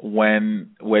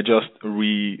when we're just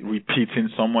repeating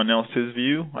someone else's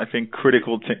view. I think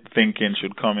critical thinking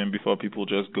should come in before people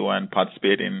just go and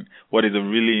participate in what is a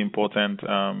really important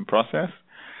process.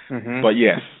 But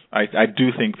yes, I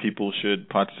do think people should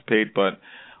participate, but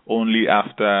only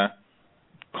after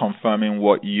confirming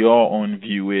what your own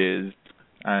view is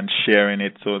and sharing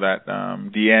it, so that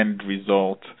the end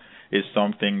result is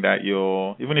something that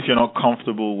even if you're not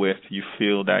comfortable with, you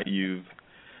feel that you've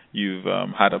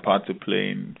had a part to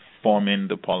play in forming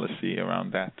the policy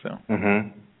around that. So,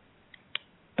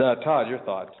 Todd, your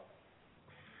thoughts?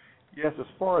 Yes, as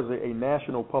far as a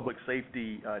national public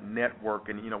safety network,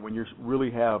 and when you really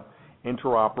have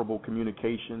interoperable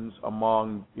communications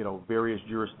among various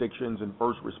jurisdictions and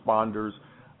first responders,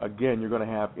 again, you're going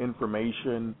to have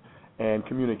information and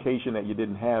communication that you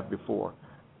didn't have before.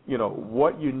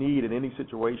 What you need in any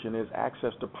situation is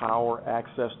access to power,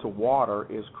 access to water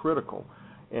is critical.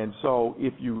 And so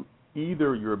if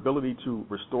your ability to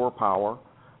restore power,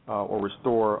 or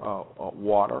restore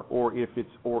water, or if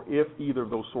either of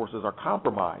those sources are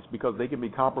compromised, because they can be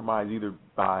compromised either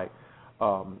by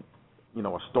a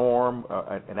storm,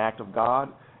 an act of God,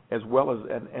 as well as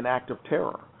an act of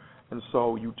terror. And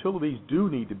so utilities do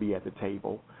need to be at the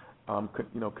table,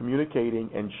 communicating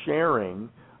and sharing,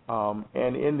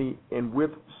 and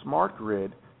with smart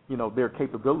grid, their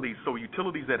capabilities. So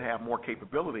utilities that have more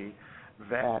capability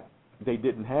that they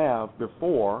didn't have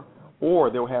before,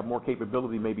 or they'll have more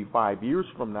capability maybe 5 years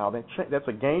from now. That's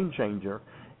a game changer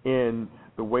in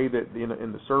the way that in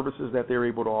the services that they're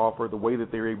able to offer, the way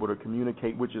that they're able to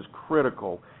communicate, which is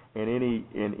critical in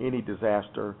any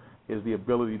disaster, is the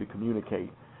ability to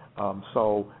communicate.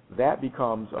 So that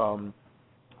becomes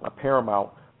a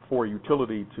paramount for a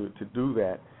utility to do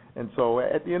that. And so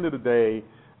at the end of the day,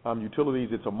 utilities,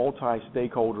 it's a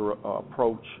multi-stakeholder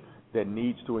approach that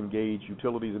needs to engage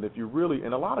utilities. And if you really,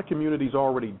 and a lot of communities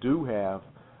already do have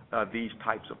these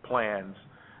types of plans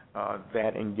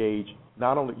that engage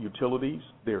not only utilities,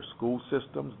 their school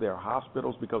systems, their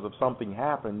hospitals, because if something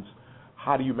happens,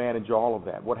 how do you manage all of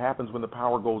that? What happens when the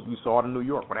power goes? You saw it in New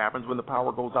York. What happens when the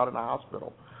power goes out in a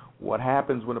hospital? What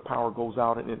happens when the power goes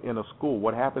out in a school?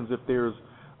 What happens if there's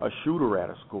a shooter at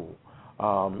a school?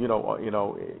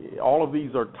 All of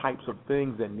these are types of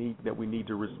things that we need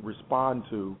to respond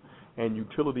to, and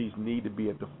utilities need to be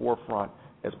at the forefront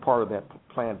as part of that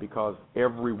plan, because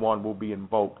everyone will be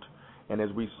invoked. And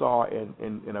as we saw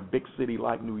in a big city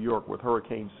like New York with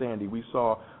Hurricane Sandy, we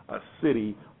saw a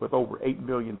city with over 8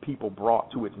 million people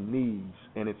brought to its knees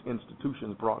and its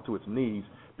institutions brought to its knees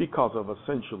because of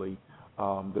essentially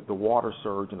the water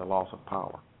surge and the loss of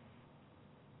power.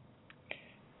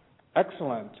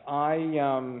 Excellent.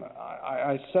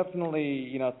 I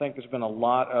definitely think there's been a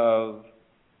lot of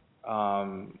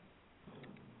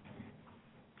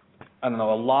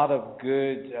a lot of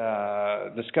good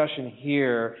discussion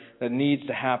here that needs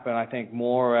to happen, I think,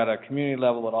 more at a community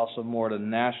level, but also more at a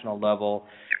national level.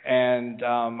 And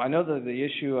I know that the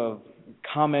issue of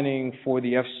commenting for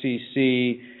the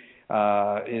FCC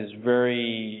is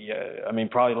very,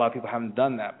 probably a lot of people haven't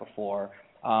done that before.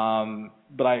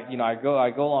 But I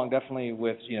go along definitely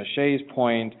with, Shay's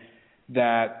point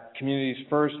that communities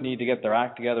first need to get their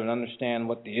act together and understand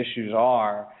what the issues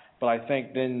are. But I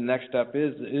think then the next step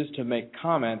is to make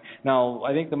comment. Now,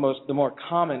 I think the more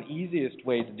common, easiest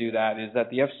way to do that is that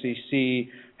the FCC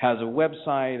has a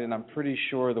website, and I'm pretty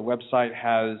sure the website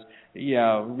has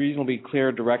reasonably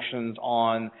clear directions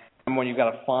on when you've got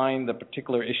to find the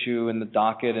particular issue in the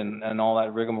docket and all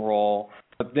that rigmarole.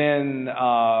 But then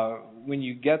when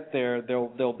you get there,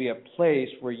 there'll be a place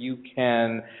where you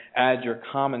can add your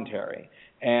commentary.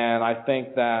 And I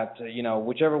think that,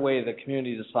 whichever way the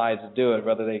community decides to do it,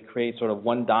 whether they create sort of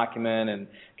one document and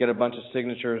get a bunch of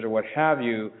signatures or what have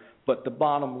you, but the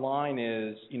bottom line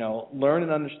is, learn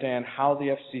and understand how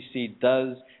the FCC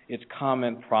does its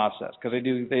comment process, because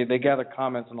they gather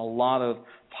comments on a lot of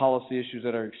policy issues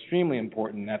that are extremely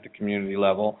important at the community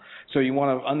level. So you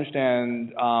want to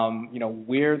understand,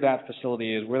 where that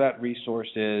facility is, where that resource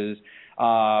is,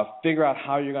 figure out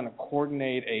how you're going to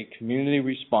coordinate a community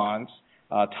response,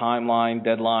 timeline,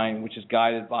 deadline, which is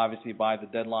guided obviously by the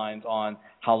deadlines on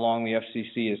how long the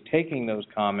FCC is taking those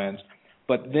comments.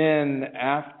 But then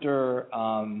after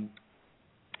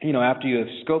you have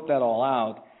scoped that all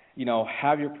out,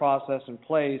 have your process in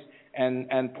place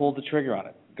and pull the trigger on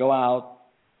it. Go out,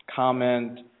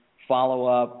 comment, follow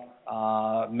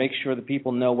up, make sure that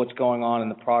people know what's going on in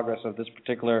the progress of this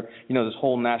particular, this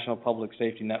whole National Public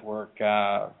Safety Network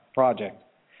project.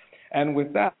 And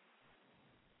with that,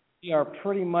 we are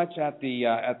pretty much at the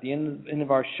end of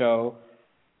our show.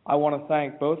 I want to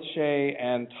thank both Shay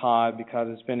and Todd because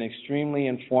it's been extremely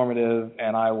informative,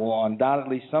 and I will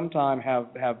undoubtedly sometime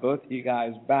have both of you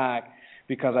guys back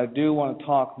because I do want to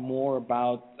talk more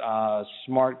about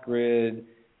smart grid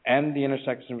and the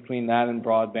intersection between that and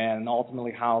broadband, and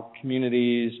ultimately how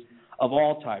communities of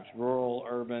all types, rural,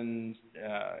 urban,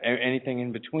 anything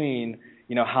in between,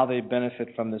 how they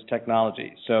benefit from this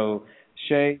technology. So,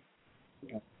 Shay,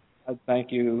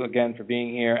 thank you again for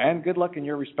being here, and good luck in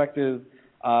your respective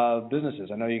businesses.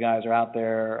 I know you guys are out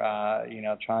there,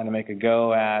 trying to make a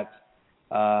go at,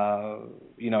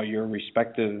 your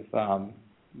respective,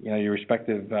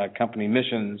 company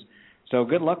missions. So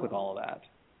good luck with all of that.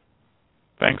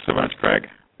 Thanks so much, Craig.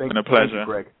 It's been a pleasure. Thank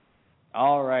you, Craig.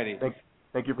 All righty.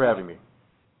 Thank you for having me.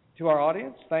 To our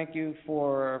audience, thank you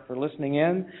for listening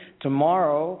in.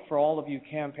 Tomorrow, for all of you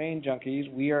campaign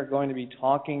junkies, we are going to be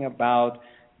talking about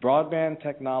broadband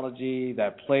technology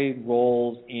that played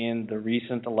roles in the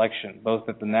recent election, both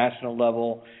at the national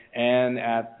level and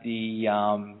at the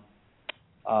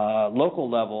local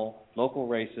level, local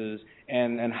races,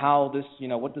 and how this,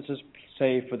 what does this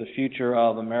say for the future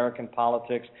of American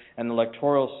politics and the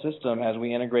electoral system as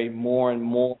we integrate more and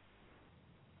more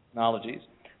technologies.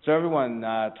 So everyone,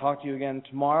 talk to you again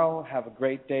tomorrow. Have a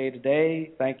great day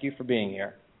today. Thank you for being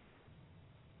here.